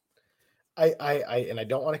and I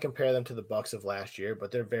don't want to compare them to the Bucs of last year,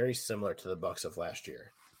 but they're very similar to the Bucs of last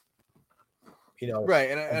year. Right,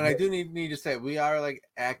 and I do need to say we are like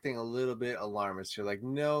acting a little bit alarmist here. Like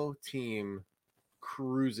no team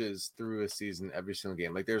cruises through a season every single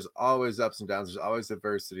game. Like there's always ups and downs. There's always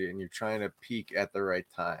adversity, and you're trying to peak at the right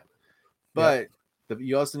time. But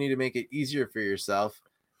you also need to make it easier for yourself.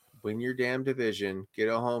 Win your damn division, get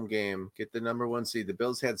a home game, get the number 1 seed. The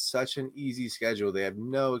Bills had such an easy schedule. They have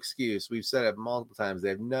no excuse. We've said it multiple times. They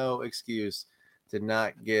have no excuse to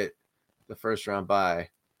not get the first round bye.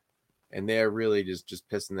 And they're really just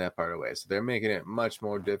pissing that part away. So they're making it much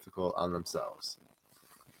more difficult on themselves.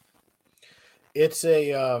 It's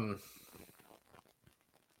it's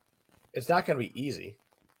not going to be easy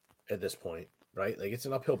at this point, right? Like it's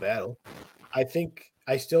an uphill battle.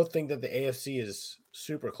 I still think that the AFC is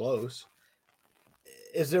super close.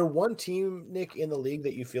 Is there one team, Nick, in the league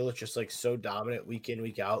that you feel is just like so dominant week in,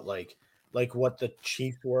 week out, like what the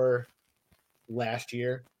Chiefs were last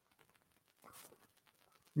year?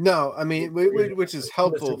 No, I mean, which is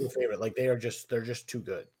helpful. Favorite, like they're just too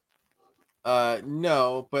good.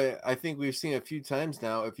 No, but I think we've seen a few times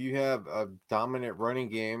now. If you have a dominant running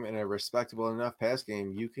game and a respectable enough pass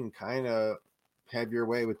game, you can kind of have your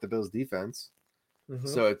way with the Bills' defense. Mm-hmm.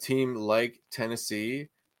 So a team like Tennessee,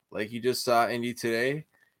 like you just saw Indy today,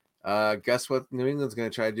 guess what New England's going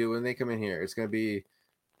to try to do when they come in here? It's going to be,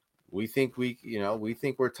 we think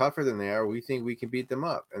we're tougher than they are. We think we can beat them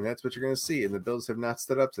up, and that's what you're going to see. And the Bills have not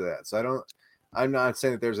stood up to that. So I'm not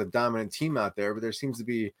saying that there's a dominant team out there, but there seems to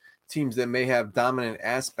be teams that may have dominant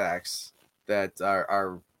aspects that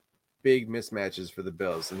are big mismatches for the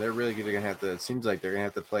Bills, and they're really going to have to. It seems like they're going to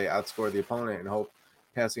have to play outscore the opponent and hope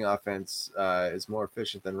passing offense is more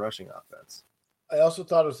efficient than rushing offense. I also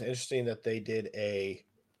thought it was interesting that they did a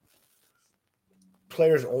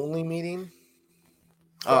players only meeting.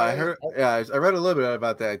 Oh, I heard. Yeah, I read a little bit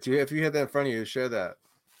about that. If you had that in front of you, share that.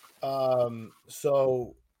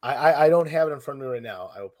 So I don't have it in front of me right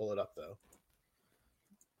now. I will pull it up though.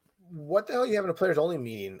 What the hell are you having a players only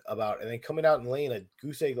meeting about, and then coming out and laying a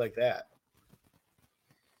goose egg like that?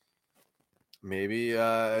 Maybe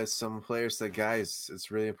some players said, guys,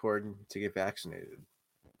 it's really important to get vaccinated.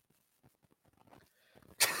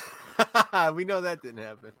 We know that didn't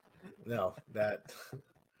happen. No, that.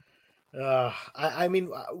 I mean,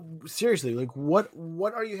 seriously, like, what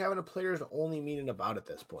are you having a players only meeting about at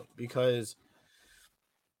this point? Because,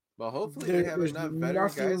 well, hopefully they have enough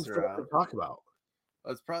veteran guys around to talk about.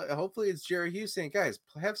 Hopefully it's Jerry Hughes saying, guys,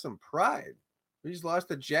 have some pride. We just lost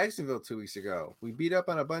to Jacksonville 2 weeks ago. We beat up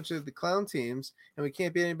on a bunch of the clown teams, and we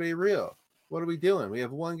can't beat anybody real. What are we doing? We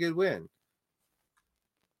have one good win.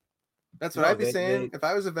 That's what I'd be saying if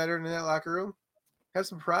I was a veteran in that locker room. Have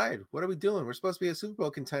some pride. What are we doing? We're supposed to be a Super Bowl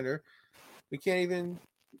contender. We can't even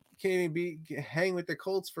hang with the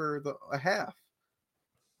Colts for a half.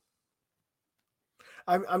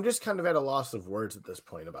 I'm just kind of at a loss of words at this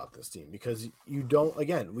point about this team because we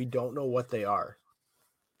don't know what they are.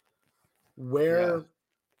 Where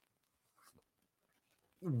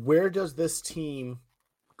does this team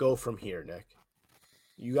go from here, Nick?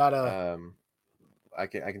 You gotta. I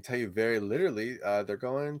can tell you very literally, they're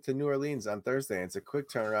going to New Orleans on Thursday. It's a quick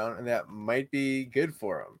turnaround, and that might be good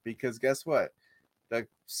for them because guess what? The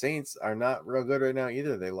Saints are not real good right now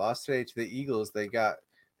either. They lost today to the Eagles. They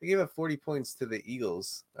gave up 40 points to the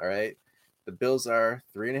Eagles. All right. The Bills are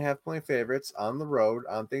 3.5-point favorites on the road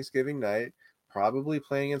on Thanksgiving night, probably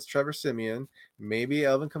playing against Trevor Siemian, maybe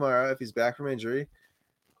Alvin Kamara if he's back from injury.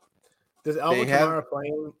 Does Alvin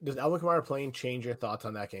Kamara playing change your thoughts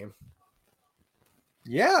on that game?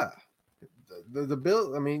 Yeah. The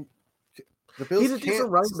Bills, I mean, the Bills. He's a different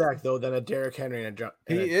running back though than a Derrick Henry and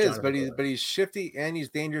but he's shifty and he's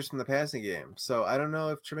dangerous from the passing game. So I don't know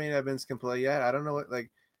if Tremaine Evans can play yet. I don't know what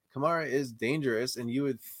Kamara is dangerous, and you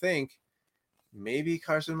would think maybe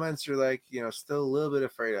Carson Wentz you're like, still a little bit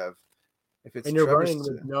afraid of. If it's And you're Trevor, running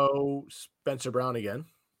with no Spencer Brown again.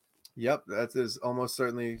 Yep, that is almost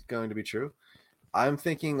certainly going to be true. I'm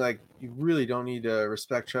thinking like you really don't need to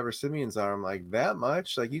respect Trevor Simeon's arm like that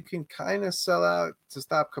much. Like you can kind of sell out to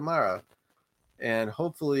stop Kamara, and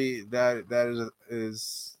hopefully that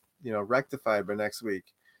is rectified by next week.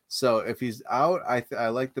 So if he's out, I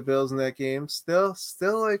like the Bills in that game. Still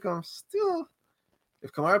like I'm still.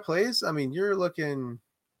 If Kamara plays, I mean you're looking.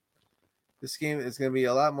 This game is going to be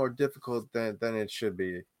a lot more difficult than it should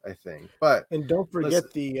be, I think. But and don't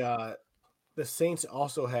forget the Saints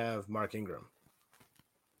also have Mark Ingram.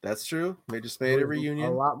 That's true. They just made a reunion.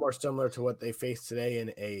 A lot more similar to what they faced today in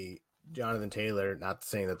a Jonathan Taylor. Not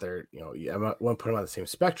saying that they're, I won't put them on the same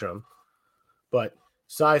spectrum, but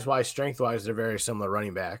size-wise, strength-wise, they're very similar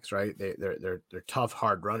running backs, right? They're tough,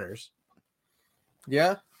 hard runners.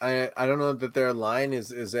 Yeah, I don't know that their line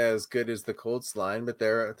is as good as the Colts line, but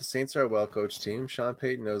the Saints are a well-coached team. Sean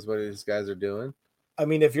Payton knows what his guys are doing. I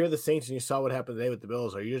mean, if you're the Saints and you saw what happened today with the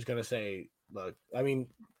Bills, are you just going to say, look, I mean,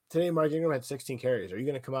 today Mark Ingram had 16 carries. Are you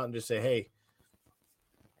going to come out and just say, hey,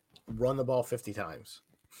 run the ball 50 times?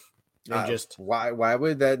 And why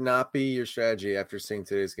would that not be your strategy after seeing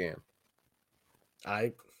today's game?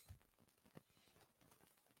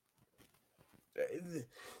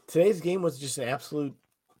 Today's game was just an absolute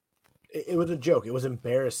 – it was a joke. It was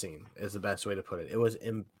embarrassing is the best way to put it. It was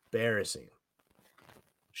embarrassing.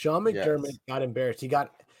 Sean McDermott got embarrassed. He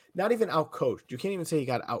got not even out-coached. You can't even say he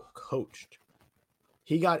got out-coached.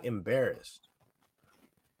 He got embarrassed.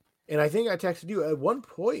 And I think I texted you, at one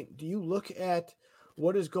point, do you look at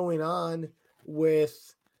what is going on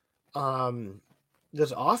with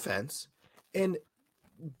this offense and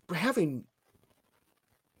having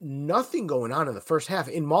nothing going on in the first half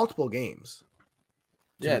in multiple games?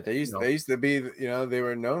 Yeah, they used to be, they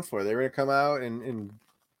were known for. They were going to come out and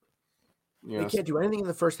they can't do anything in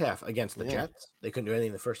the first half against the Jets. They couldn't do anything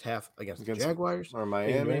in the first half against the Jaguars or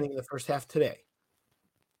Miami. They didn't do anything in the first half today.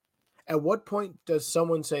 At what point does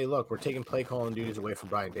someone say, look, we're taking play calling duties away from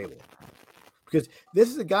Brian Daboll? Because this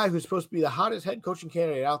is a guy who's supposed to be the hottest head coaching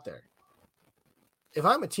candidate out there. If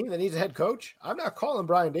I'm a team that needs a head coach, I'm not calling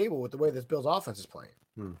Brian Daboll with the way this Bills offense is playing.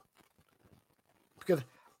 Because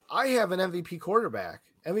I have an MVP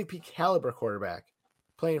caliber quarterback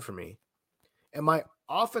playing for me. And my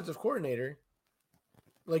offensive coordinator,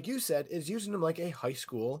 like you said, is using him like a high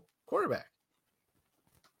school quarterback.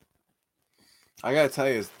 I got to tell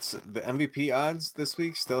you, the MVP odds this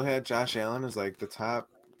week still had Josh Allen as like the top,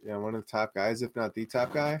 one of the top guys, if not the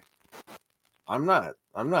top guy. I'm not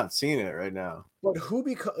seeing it right now. But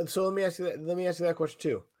so let me ask you that question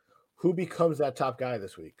too. Who becomes that top guy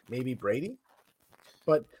this week? Maybe Brady?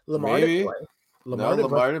 But Lamar didn't play. Lamar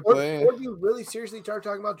didn't play. Or do you really seriously start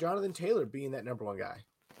talking about Jonathan Taylor being that number one guy?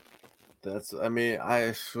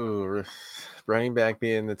 Running back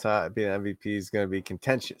being the top, being MVP is going to be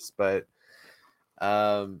contentious. But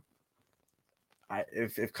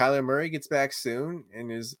if Kyler Murray gets back soon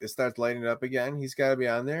and it starts lighting it up again, he's got to be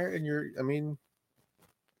on there. And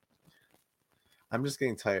I'm just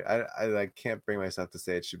getting tired. I can't bring myself to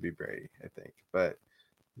say it should be Brady, I think, but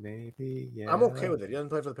maybe, yeah. I'm okay with it. He doesn't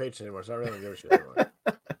play for the Patriots anymore, so I really don't give a shit anymore.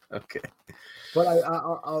 Okay.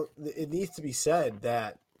 But it needs to be said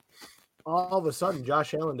that all of a sudden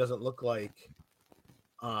Josh Allen doesn't look like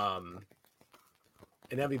an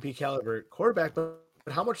MVP caliber quarterback, but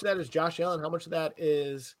how much of that is Josh Allen? How much of that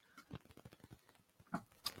is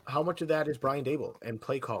Brian Daboll and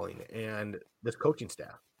play calling and this coaching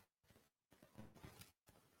staff?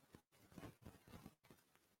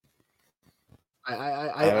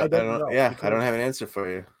 I don't know. Yeah, I don't have an answer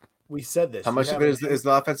for you. We said this. How much of it is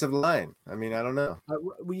the offensive line? I don't know.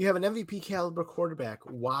 When you have an MVP caliber quarterback,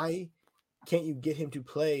 why can't you get him to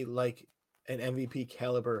play like an MVP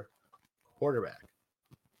caliber quarterback?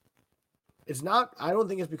 It's not. I don't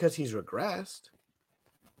think it's because he's regressed.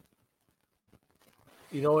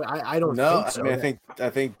 I don't. No, think so. I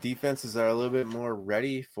think defenses are a little bit more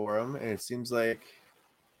ready for him, and it seems like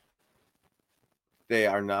they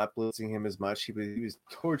are not blitzing him as much. He was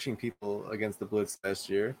torching people against the blitz last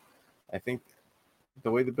year. I think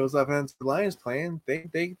the way the Bills offensive line is playing,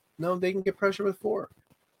 they know they can get pressure with 4.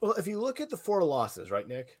 Well, if you look at the 4 losses, right,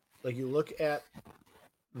 Nick? Like you look at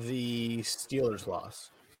the Steelers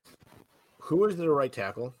loss. Who is the right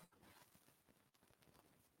tackle?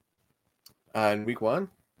 In week 1?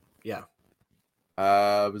 Yeah.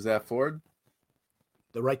 Was that Ford?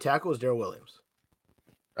 The right tackle is Darrell Williams.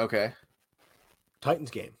 Okay.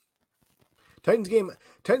 Titans game. I kind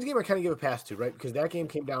of give a pass to, right? Because that game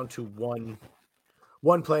came down to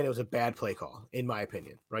one play and it was a bad play call, in my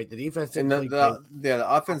opinion. Right, the defense And didn't play great. the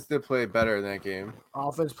offense did play better in that game.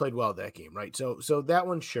 Offense played well that game, right? So that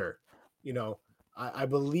one, sure. I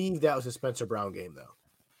believe that was a Spencer Brown game, though,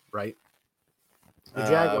 right? The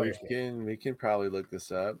Jaguars game. We can probably look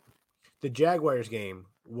this up. The Jaguars game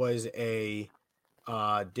was a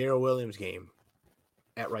Darrell Williams game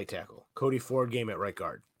at right tackle. Cody Ford game at right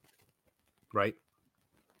guard, right?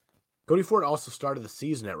 Cody Ford also started the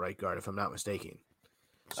season at right guard, if I'm not mistaken.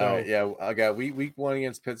 So, all right, yeah, I got week 1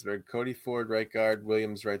 against Pittsburgh. Cody Ford right guard,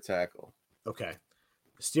 Williams right tackle. Okay.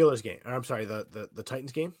 The Steelers game. Or I'm sorry, the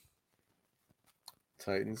Titans game.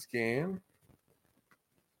 Titans game.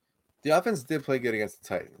 The offense did play good against the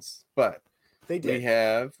Titans, but they did.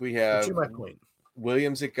 We have my point.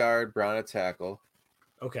 Williams at guard, Brown at tackle.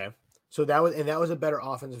 Okay. So that was a better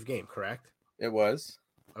offensive game, correct? It was.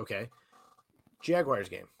 Okay. Jaguars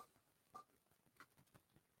game.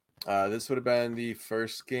 This would have been the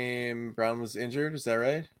first game Brown was injured. Is that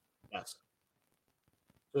right? Yes.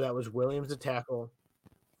 So that was Williams at tackle,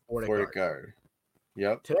 Ford at guard.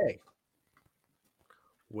 Yep. Today,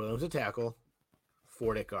 Williams at tackle,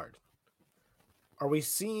 Ford at guard. Are we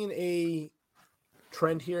seeing a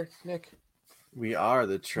trend here, Nick? We are.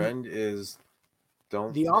 The trend is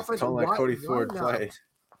don't let Cody Ford play.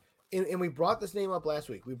 And we brought this name up last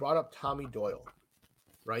week. We brought up Tommy Doyle,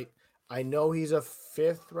 right? I know he's a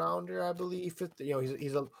 5th rounder, I believe.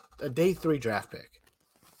 He's a day 3 draft pick.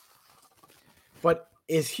 But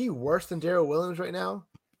is he worse than Darrell Williams right now?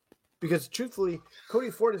 Because truthfully,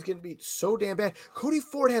 Cody Ford is getting beat so damn bad. Cody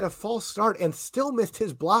Ford had a false start and still missed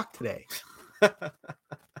his block today.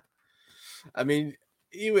 I mean,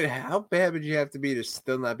 how bad would you have to be to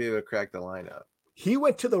still not be able to crack the lineup? He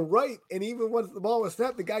went to the right, and even once the ball was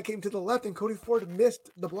snapped, the guy came to the left, and Cody Ford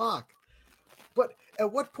missed the block. But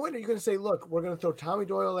at what point are you going to say, look, we're going to throw Tommy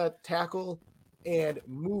Doyle at tackle and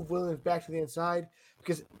move Williams back to the inside?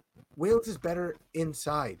 Because Williams is better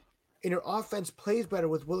inside. And your offense plays better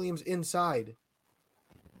with Williams inside.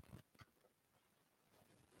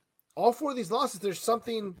 All 4 of these losses, there's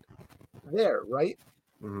something there, right?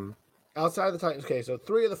 Mm-hmm. Outside of the Titans. Okay, so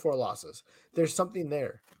 3 of the 4 losses. There's something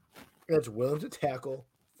there. And it's Williams at tackle,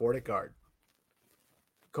 Ford at guard.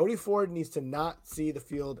 Cody Ford needs to not see the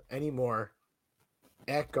field anymore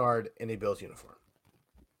at guard in a Bills uniform.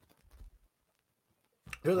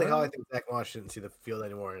 Feels like how I think Zach Moss shouldn't see the field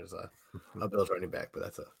anymore as a Bills running back, but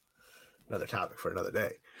that's another topic for another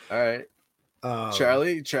day. All right.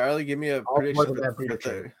 Charlie, give me a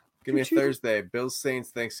prediction. Give me a Thursday, Bills Saints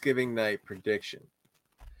Thanksgiving night prediction.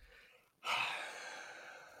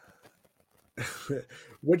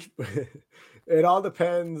 Which it all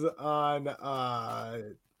depends on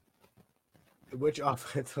which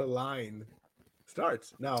offensive line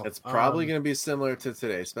starts. No, it's probably going to be similar to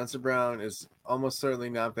today. Spencer Brown is almost certainly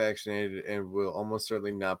not vaccinated and will almost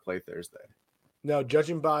certainly not play Thursday. No,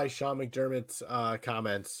 judging by Sean McDermott's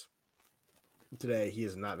comments today, he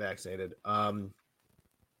is not vaccinated.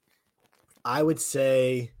 I would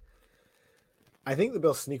say, I think the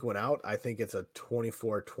Bills sneak one out. I think it's a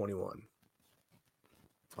 24-21.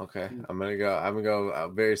 Okay, I'm gonna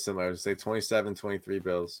go very similar. I would say 27-23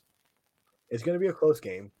 Bills. It's gonna be a close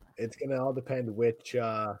game. It's gonna all depend which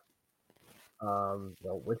Josh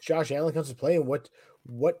Allen comes to play and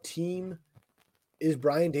what team is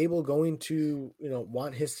Brian Daboll going to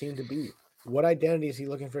want his team to be. What identity is he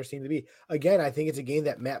looking for his team to be? Again, I think it's a game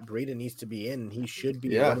that Matt Breida needs to be in. He should be.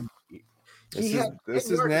 Yeah.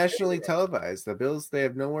 This is nationally televised. The Bills, they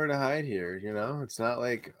have nowhere to hide here. It's not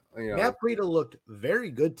like Matt Breida looked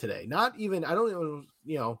very good today. Not even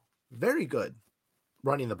very good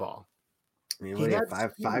running the ball. I mean, he had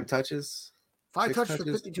five touches. 5 touches for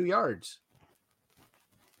 52 yards.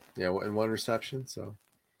 Yeah, and 1 reception. So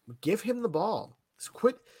give him the ball.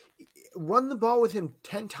 Quit. Run the ball with him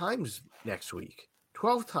 10 times next week.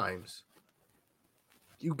 12 times.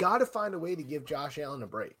 You got to find a way to give Josh Allen a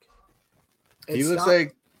break. He looks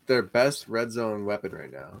like their best red zone weapon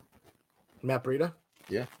right now. Matt Breida?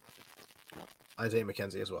 Yeah. Isaiah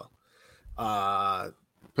McKenzie as well.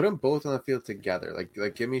 Put them both on the field together.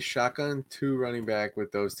 Like give me shotgun 2 running back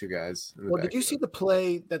with those 2 guys. Did you see the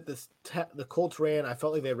play that the Colts ran? I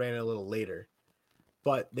felt like they ran it a little later,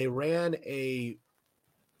 but they ran a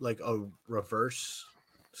reverse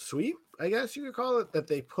sweep, I guess you could call it, that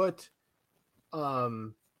they put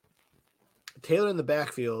Taylor in the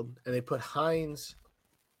backfield and they put Hines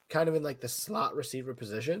kind of in like the slot receiver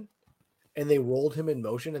position, and they rolled him in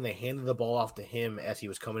motion and they handed the ball off to him as he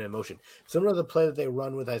was coming in motion. Similar to the play that they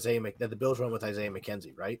run with that the Bills run with Isaiah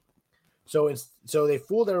McKenzie, right? So they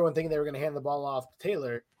fooled everyone thinking they were going to hand the ball off to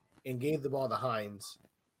Taylor and gave the ball to Hines,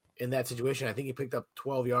 in that situation. I think he picked up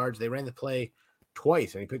 12 yards. They ran the play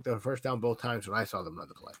twice, and he picked up a first down both times when I saw them run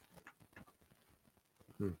the play.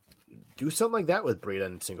 Do something like that with Breida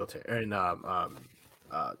and Singletary and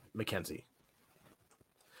McKenzie.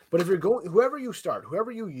 But if you're going, whoever you start,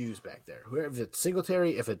 whoever you use back there, whoever, if it's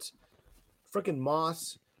Singletary, if it's freaking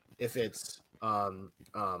Moss, if it's Breida,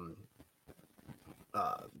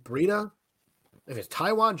 if it's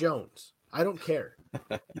Tywan Jones, I don't care.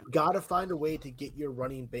 You got to find a way to get your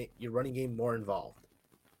running game more involved,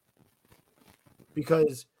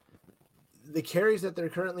 because the carries that they're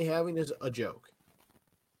currently having is a joke.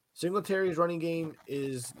 Singletary's running game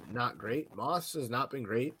is not great. Moss has not been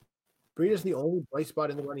great. Breida's the only bright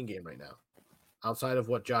spot in the running game right now, outside of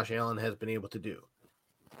what Josh Allen has been able to do.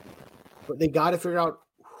 But they got to figure out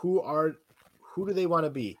who do they want to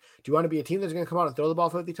be? Do you want to be a team that's going to come out and throw the ball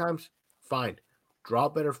 50 times? Fine. Draw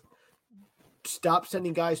better. Stop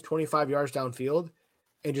sending guys 25 yards downfield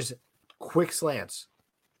and just quick slants,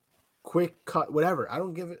 quick cut, whatever. I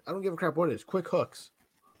don't give a crap what it is. Quick hooks.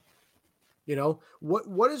 You know,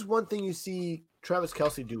 what is one thing you see Travis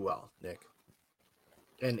Kelce do well, Nick?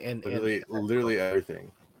 And literally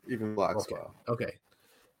everything, even blocks well. Okay.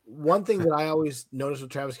 One thing that I always notice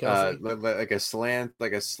with Travis Kelce, like a slant,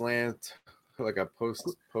 like a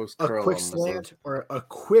post curl, a quick slant or a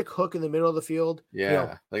quick hook in the middle of the field.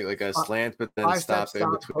 Yeah, like a slant, but then stop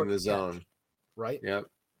in between the zone. Catch, right. Yep.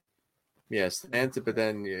 Yeah, slant it, but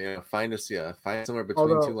then find somewhere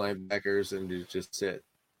between two linebackers and just sit.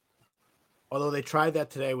 Although they tried that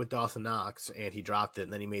today with Dawson Knox and he dropped it,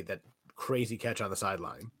 and then he made that crazy catch on the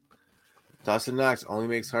sideline. Dawson Knox only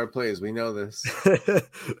makes hard plays. We know this.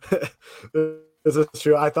 This is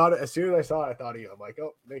true. I thought as soon as I saw it, I thought of you. I'm like,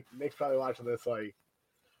 oh, Nick's probably watching this. Like,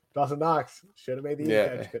 Dawson Knox should have made the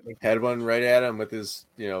catch. Had one right at him with his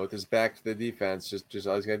back to the defense. Just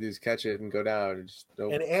all he's got to do is catch it and go down. And just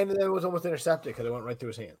nope. And then it was almost intercepted because it went right through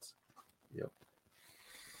his hands. Yep.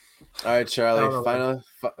 All right, Charlie.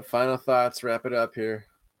 Final thoughts. Wrap it up here.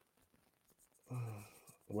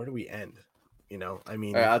 Where do we end? I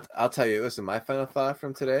mean, all right, I'll tell you. Listen, my final thought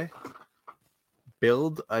from today: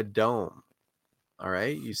 build a dome. All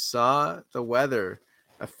right, you saw the weather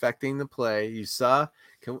affecting the play. You saw.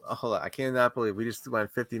 Hold on, I cannot believe we just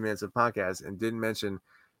went 50 minutes of podcast and didn't mention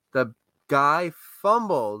the guy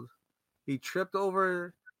fumbled. He tripped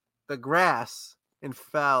over the grass and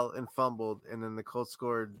fell and fumbled, and then the Colts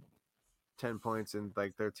scored 10 points in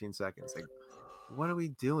like 13 seconds. Like, what are we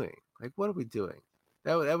doing?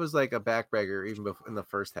 That was like a backbreaker even before, in the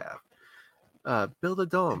first half. Build a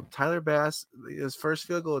dome. Tyler Bass, his first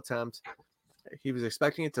field goal attempt, he was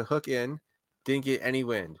expecting it to hook in, didn't get any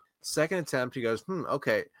wind. Second attempt, he goes,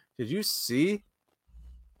 okay. Did you see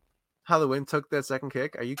how the wind took that second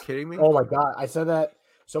kick? Are you kidding me? Oh my God. I said that.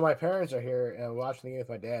 So my parents are here and I'm watching the game with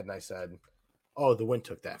my dad, and I said, oh, the wind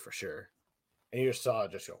took that for sure. And you just saw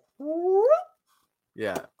it just go. Whoop.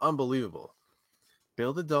 Yeah, unbelievable.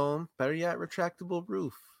 Build a dome, better yet, retractable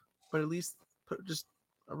roof, but at least put just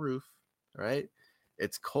a roof. All right.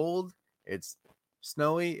 It's cold. It's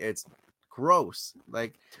snowy. It's gross.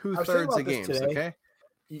 Like 2/3 of games. Today. Okay.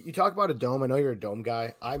 You talk about a dome. I know you're a dome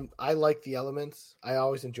guy. I like the elements. I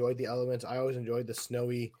always enjoyed the elements. I always enjoyed the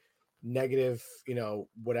snowy, negative,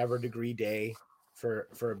 whatever degree day for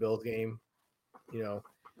a Bills game.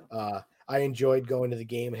 I enjoyed going to the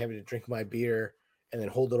game and having to drink my beer and then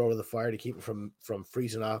hold it over the fire to keep it from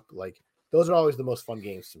freezing up. Like, those are always the most fun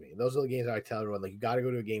games to me. Those are the games that I tell everyone, like, you got to go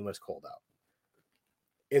to a game when it's cold out.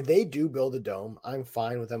 If they do build a dome, I'm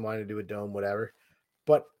fine with them wanting to do a dome, whatever.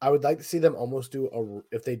 But I would like to see them almost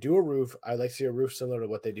if they do a roof, I'd like to see a roof similar to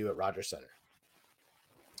what they do at Rogers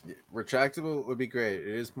Center. Retractable would be great.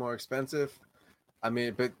 It is more expensive. I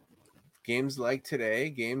mean, but games like today,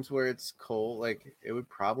 games where it's cold, like, it would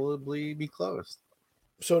probably be closed.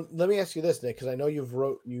 So let me ask you this, Nick, because I know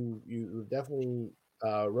you definitely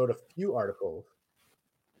wrote a few articles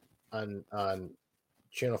on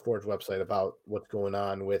Channel 4's website about what's going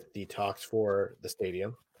on with the talks for the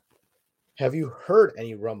stadium. Have you heard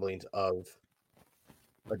any rumblings of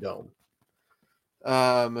a dome?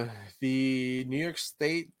 The New York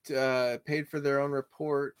State paid for their own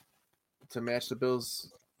report to match the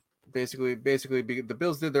Bills. Basically, the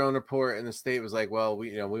Bills did their own report, and the state was like, "Well,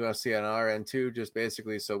 we want to see it on our end too, just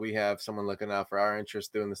basically, so we have someone looking out for our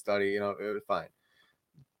interest doing the study." It was fine.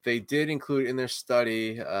 They did include in their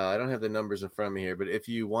study. I don't have the numbers in front of me here, but if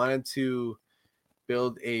you wanted to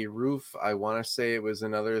build a roof, I want to say it was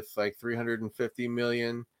another like $350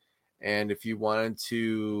 million, and if you wanted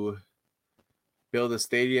to build a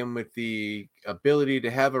stadium with the ability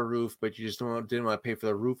to have a roof, but you just didn't want to pay for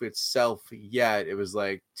the roof itself yet, it was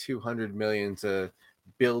like $200 million to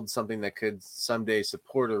build something that could someday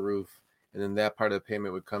support a roof, and then that part of the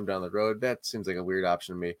payment would come down the road. That seems like a weird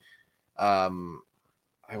option to me.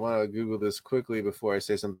 I want to Google this quickly before I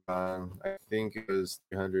say something wrong. I think it was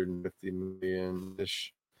 350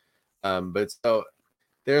 million-ish. But so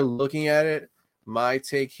they're looking at it. My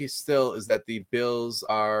take still is that the Bills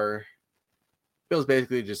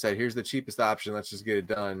basically just said, here's the cheapest option. Let's just get it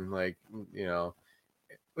done. Like,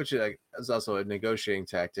 which is also a negotiating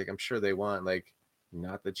tactic. I'm sure they want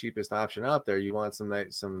not the cheapest option out there. You want some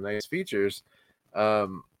nice features.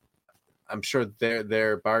 I'm sure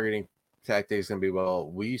their bargaining tactic is going to be,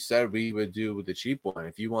 well, we said we would do the cheap one.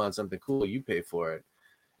 If you want something cool, you pay for it.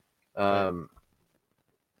 Right.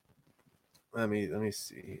 Let me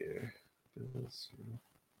see here.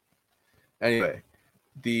 Anyway,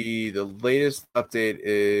 the latest update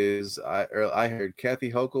is I heard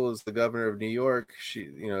Kathy Hochul is the governor of New York. She,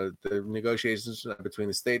 the negotiations between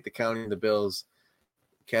the state, the county, and the Bills.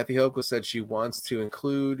 Kathy Hochul said she wants to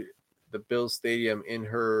include the Bills Stadium in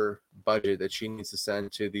her budget that she needs to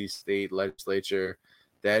send to the state legislature.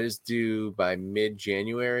 That is due by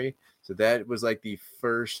mid-January. So that was like the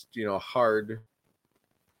first, hard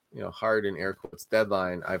in air quotes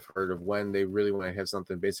deadline I've heard of when they really want to have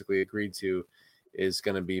something basically agreed to is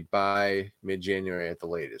going to be by mid-January at the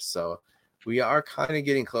latest. So we are kind of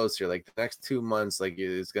getting close here. Like the next 2 months, we're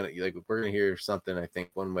going to hear something, I think,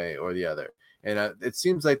 one way or the other. And it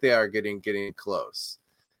seems like they are getting close.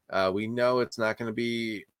 We know it's not going to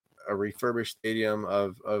be a refurbished stadium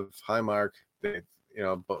of high mark. But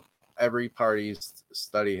every party's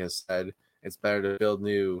study has said it's better to build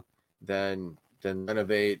new than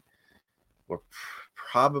renovate. We're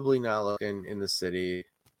probably not looking in the city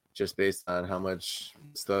just based on how much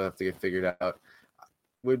still have to get figured out.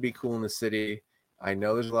 Would be cool in the city. I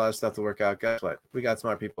know there's a lot of stuff to work out. Guess what? We got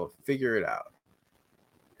smart people. Figure it out.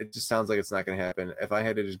 It just sounds like it's not going to happen. If I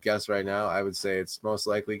had to just guess right now, I would say it's most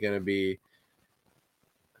likely going to be,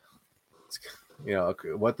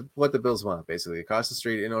 what the Bills want, basically. Across the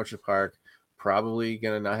street in Orchard Park, probably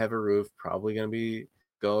going to not have a roof, probably going to be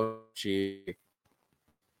go cheap.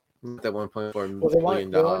 Not that $1.4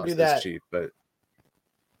 million is cheap, but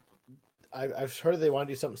I've heard they want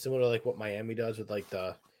to do something similar to like what Miami does with like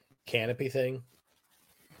the canopy thing.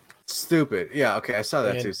 Stupid. Yeah, okay, I saw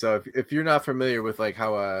that too. So if you're not familiar with like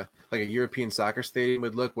how a European soccer stadium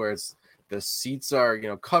would look, where the seats are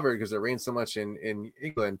covered because it rains so much in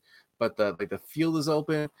England, but the field is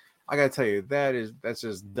open, I gotta tell you that's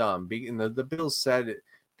just dumb. And the Bills said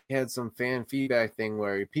they had some fan feedback thing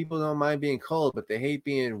where people don't mind being cold, but they hate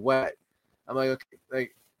being wet. I'm like,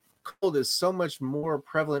 okay, cold is so much more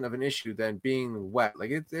prevalent of an issue than being wet.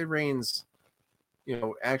 Like it rains.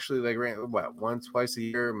 Actually rain once, twice a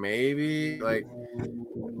year, maybe. Like,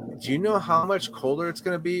 do you know how much colder it's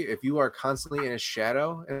going to be if you are constantly in a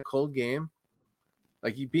shadow in a cold game?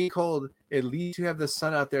 Like, you being cold, at least you have the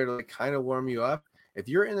sun out there to kind of warm you up. If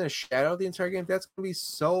you're in the shadow the entire game, that's going to be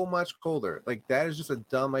so much colder. Like, that is just a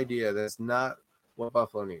dumb idea. That's not what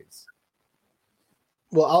Buffalo needs.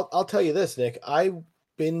 Well, I'll tell you this, Nick. I've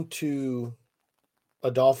been to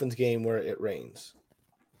a Dolphins game where it rains,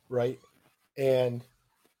 right? And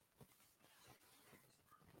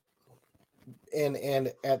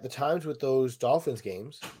at the times with those Dolphins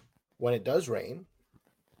games, when it does rain,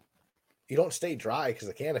 you don't stay dry because of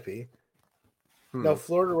the canopy. Now,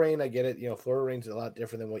 Florida rain, I get it. Florida rain's a lot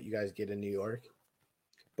different than what you guys get in New York.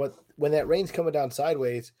 But when that rain's coming down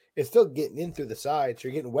sideways, it's still getting in through the sides. So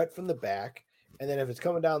you're getting wet from the back. And then if it's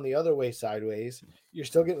coming down the other way sideways, you're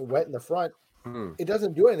still getting wet in the front. It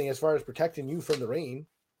doesn't do anything as far as protecting you from the rain.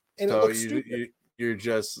 And so it looks stupid. You're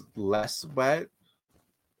just less wet?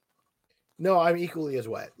 No, I'm equally as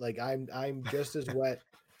wet. Like I'm just as wet.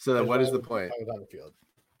 So then what is the point? On the field.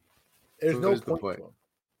 There's no point.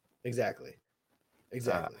 Exactly.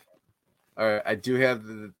 All right. I do have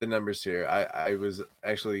the numbers here. I was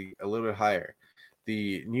actually a little bit higher.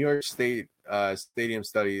 The New York State stadium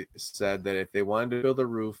study said that if they wanted to build a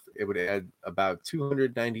roof, it would add about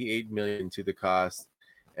 $298 million to the cost.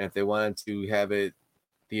 And if they wanted to have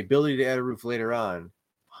the ability to add a roof later on,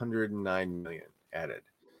 $109 million added.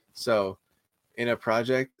 So in a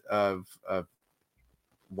project of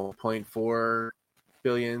 1.4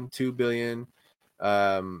 billion, 2 billion,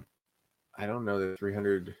 I don't know that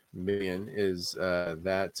 300 million is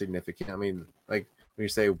that significant. I mean, like when you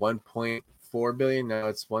say 1.4 billion, now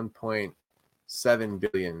it's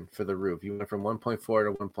 1.7 billion for the roof. You went from 1.4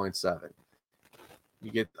 to 1.7.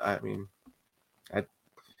 You get,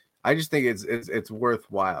 I just think it's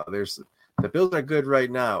worthwhile. The Bills are good right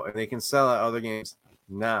now, and they can sell out other games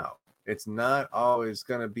now. It's not always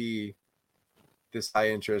going to be this high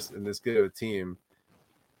interest and this good of a team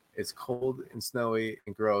It's cold and snowy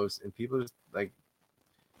and gross, and people just like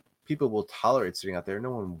people will tolerate sitting out there.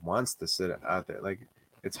 No one wants to sit out there. Like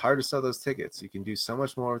it's hard to sell those tickets. You can do so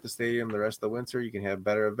much more with the stadium the rest of the winter. You can have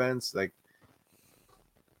better events. Like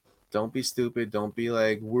don't be stupid. Don't be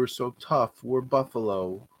like we're so tough. We're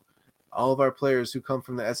Buffalo. All of our players who come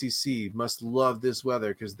from the SEC must love this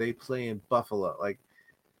weather because they play in Buffalo. Like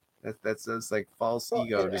that's like false Well,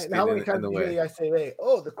 ego just and how many getting in times the do you hear way. the guy say, "Hey,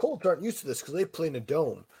 oh, the Colts aren't used to this because they play in a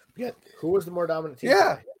dome"? Yet, who was the more dominant team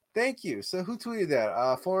Yeah, today? thank you. So who tweeted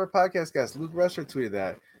that? Former podcast guest Luke Rusher tweeted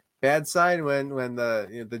that. Bad sign when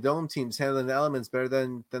the dome teams handling the elements better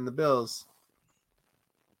than the Bills.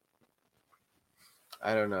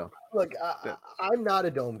 I don't know. Look, I'm not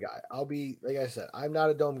a dome guy. I'll be like I said, I'm not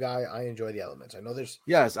a dome guy. I enjoy the elements. I know there's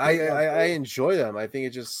Yes, I enjoy them. I think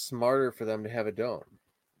it's just smarter for them to have a dome.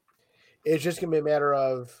 It's just gonna be a matter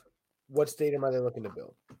of what stadium are they looking to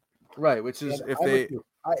build. Right, which is And if I'm with they you.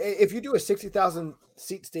 If you do a 60,000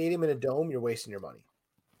 seat stadium in a dome, you're wasting your money.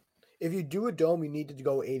 If you do a dome, you need to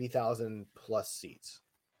go 80,000 plus seats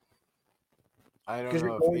I don't because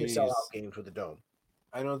you're know if going to sell 80s. out games with a dome.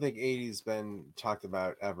 I don't think 80's been talked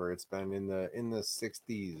about ever. It's been in the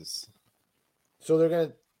 60s. So they're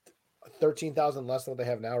gonna 13,000 less than what they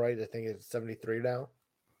have now, right? I think it's 73 now.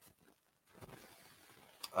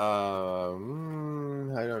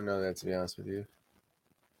 I don't know that, to be honest with you.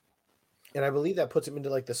 And I believe that puts them into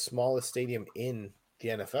like the smallest stadium in the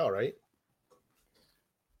NFL, right?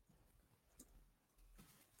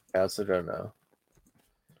 I also don't know.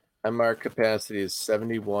 MR capacity is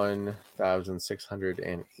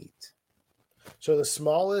 71,608. So the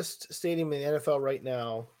smallest stadium in the NFL right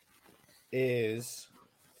now is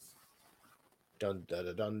dun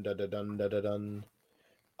dun dun dun dun dun dun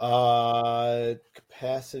dun.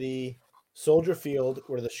 Capacity Soldier Field,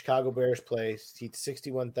 where the Chicago Bears play, seats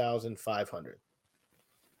 61,500.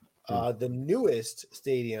 The newest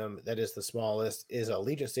stadium that is the smallest is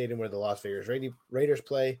Allegiant Stadium, where the Las Vegas Raiders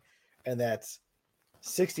play, and that's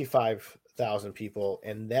 65,000 people,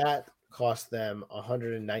 and that cost them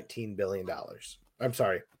 $119 billion. I'm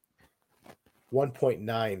sorry,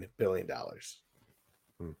 $1.9 billion.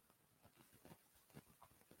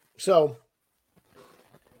 So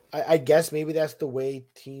I guess maybe that's the way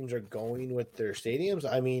teams are going with their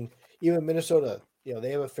stadiums. I mean, even Minnesota,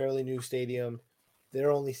 they have a fairly new stadium.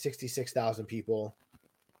 They're only 66,000 people.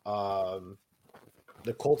 The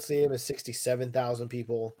Colts stadium is 67,000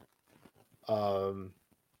 people. I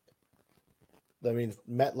mean,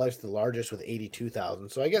 MetLife's the largest with 82,000.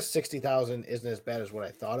 So I guess 60,000 isn't as bad as what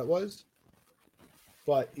I thought it was.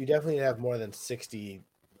 But you definitely have more than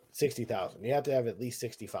 60,000. You have to have at least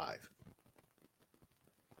 65.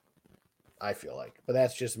 I feel like. But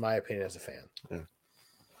that's just my opinion as a fan. Yeah.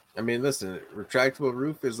 I mean, listen, retractable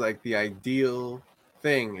roof is like the ideal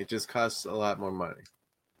thing. It just costs a lot more money.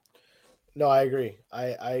 No, I agree.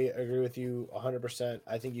 I agree with you 100%.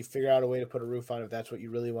 I think you figure out a way to put a roof on if that's what you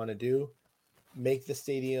really want to do. Make the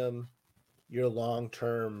stadium your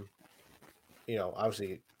long-term,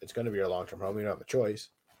 obviously it's going to be your long-term home. You don't have a choice.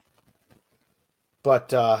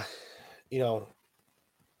 But,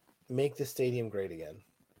 make the stadium great again.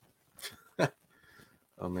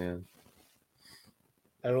 Oh, man.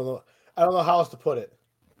 I don't know how else to put it.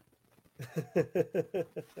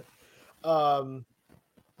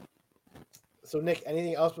 So Nick,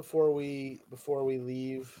 anything else before we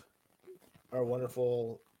leave our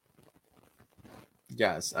wonderful?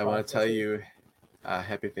 Yes, I want to tell you,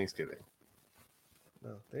 happy Thanksgiving.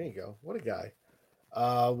 Oh, there you go. What a guy.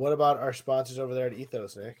 What about our sponsors over there at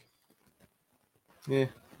Ethos, Nick? Yeah,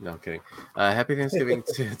 no, I'm kidding. Happy Thanksgiving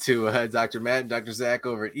to Dr. Matt and Dr. Zach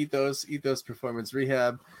over at Ethos Performance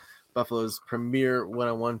Rehab, Buffalo's premier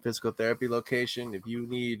one-on-one physical therapy location. If you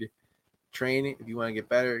need training, if you want to get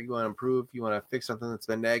better, you want to improve, you want to fix something that's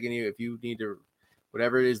been nagging you, if you need to,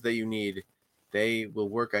 whatever it is that you need, they will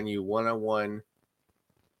work on you one-on-one,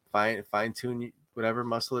 fine-tune whatever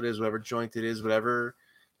muscle it is, whatever joint it is, whatever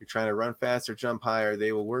you're trying to run faster, jump higher.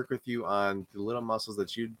 They will work with you on the little muscles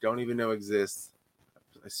that you don't even know exist.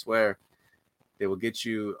 I swear, they will get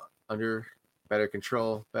you under better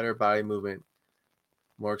control, better body movement,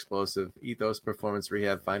 more explosive. Ethos Performance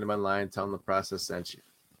Rehab. Find them online. Tell them the process sent you.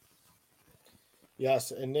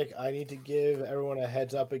 Yes, and Nick, I need to give everyone a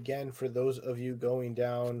heads up again for those of you going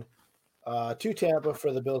down to Tampa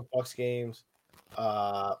for the Bills-Bucs games.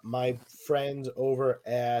 My friends over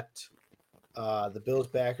at the Bills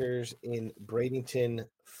backers in Bradenton,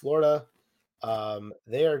 Florida,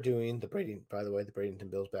 they are doing the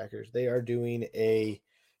Bradenton Bills backers. They are doing a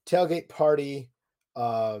tailgate party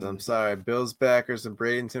I'm sorry, Bills backers in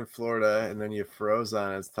Bradenton, Florida, and then you froze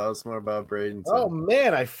on us. Tell us more about Bradenton. Oh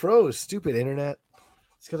man, I froze. Stupid internet.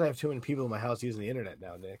 It's because I have too many people in my house using the internet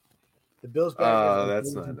now, Nick. The Bills backers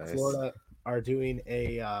that's not in nice. Florida are doing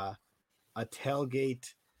a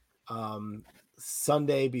tailgate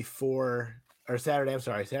Saturday before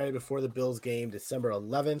the Bills game, December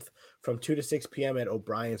 11th, from 2 to 6 p.m. at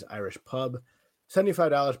O'Brien's Irish Pub.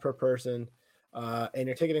 $75 per person. And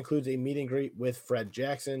your ticket includes a meet and greet with Fred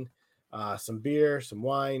Jackson, some beer, some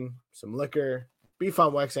wine, some liquor, beef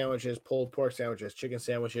on wax sandwiches, pulled pork sandwiches, chicken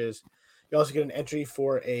sandwiches. You also get an entry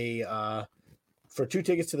for for 2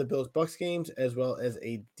 tickets to the Bills Bucks games, as well as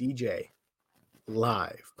a DJ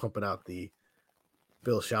live pumping out the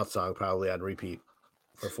Bills shout song, probably on repeat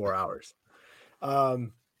for 4 hours.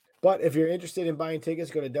 But if you're interested in buying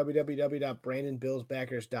tickets, go to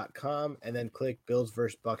www.brandonbillsbackers.com and then click Bills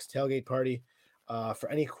vs. Bucks tailgate party. For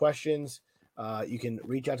any questions, you can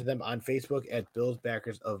reach out to them on Facebook at Bills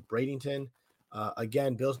Backers of Bradenton.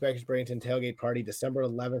 Again, Bills Backers Bradenton tailgate party, December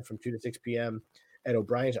 11th from 2 to 6 p.m. at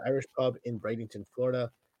O'Brien's Irish Pub in Bradenton,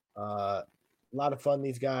 Florida. A lot of fun,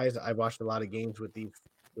 these guys. I've watched a lot of games with these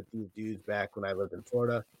dudes back when I lived in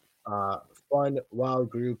Florida. Fun, wild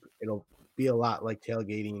group. It'll be a lot like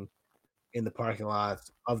tailgating in the parking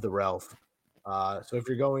lots of the Ralph. So if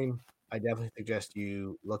you're going, I definitely suggest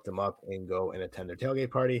you look them up and go and attend their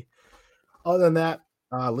tailgate party. Other than that,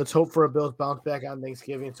 let's hope for a Bills bounce back on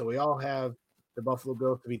Thanksgiving. So we all have the Buffalo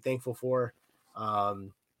Bills to be thankful for.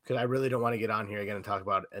 Because I really don't want to get on here again and talk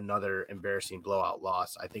about another embarrassing blowout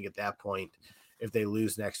loss. I think at that point, if they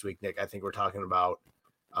lose next week, Nick, I think we're talking about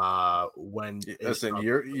when. Listen,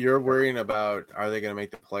 you're worrying about, are they going to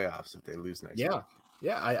make the playoffs if they lose next week?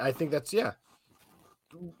 Yeah, I think that's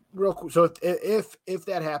real cool. So if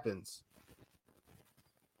that happens,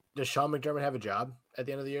 does Sean McDermott have a job at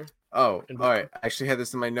the end of the year? Oh, all right. I actually had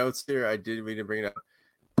this in my notes here. We didn't bring it up.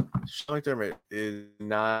 Sean McDermott is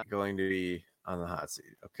not going to be on the hot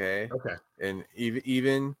seat. Okay. And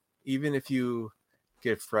even if you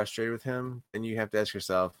get frustrated with him, then you have to ask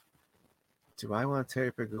yourself, do I want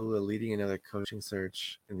Terry Pegula leading another coaching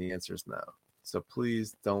search? And the answer is no. So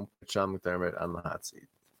please don't put Sean McDermott on the hot seat.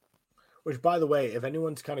 Which, by the way, if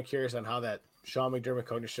anyone's kind of curious on how that Sean McDermott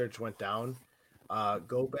coaching search went down,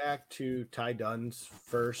 go back to Ty Dunn's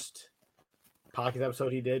first podcast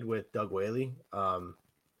episode he did with Doug Whaley.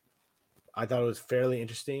 I thought it was fairly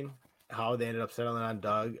interesting how they ended up settling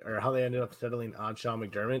on Sean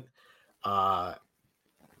McDermott.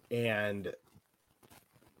 And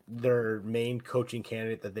their main coaching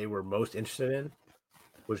candidate that they were most interested in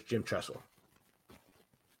was Jim Tressel.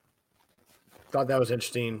 Thought that was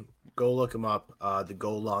interesting. Go look him up. The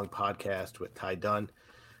Go Long podcast with Ty Dunn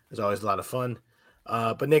is always a lot of fun.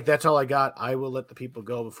 But Nick, that's all I got. I will let the people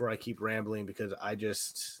go before I keep rambling because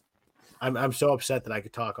I'm so upset that I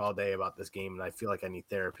could talk all day about this game, and I feel like I need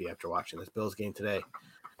therapy after watching this Bills game today.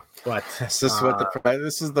 But this is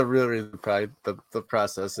the real reason the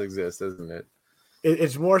process exists, isn't it?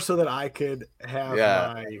 It's more so that I could have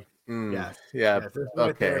my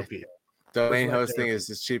therapy. Domain hosting is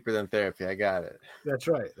just cheaper than therapy. I got it. That's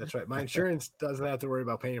right. My insurance doesn't have to worry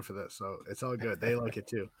about paying for this, so it's all good. They like it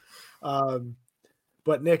too.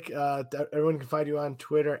 But Nick, everyone can find you on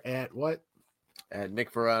Twitter at what? At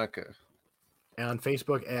Nick Veronica. And on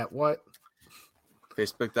Facebook at what?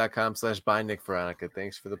 Facebook.com/by Nick Veronica.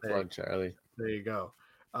 Thanks for the plug, Charlie. There you go.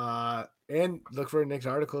 And look for Nick's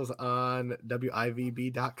articles on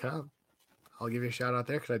WIVB.com. I'll give you a shout out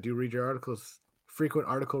there because I do read your articles. Frequent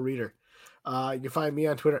article reader. You can find me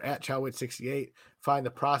on Twitter at Chowwit68. Find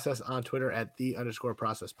the process on Twitter at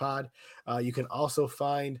 _processpod. You can also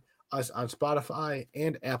find us on Spotify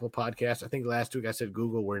and Apple Podcasts. I think last week I said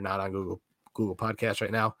Google. We're not on Google Podcasts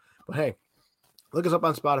right now. But hey, look us up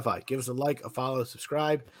on Spotify. Give us a like, a follow,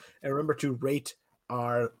 subscribe, and remember to rate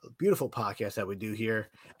our beautiful podcast that we do here.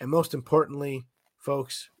 And most importantly,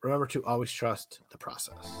 folks, remember to always trust the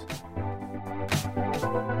process.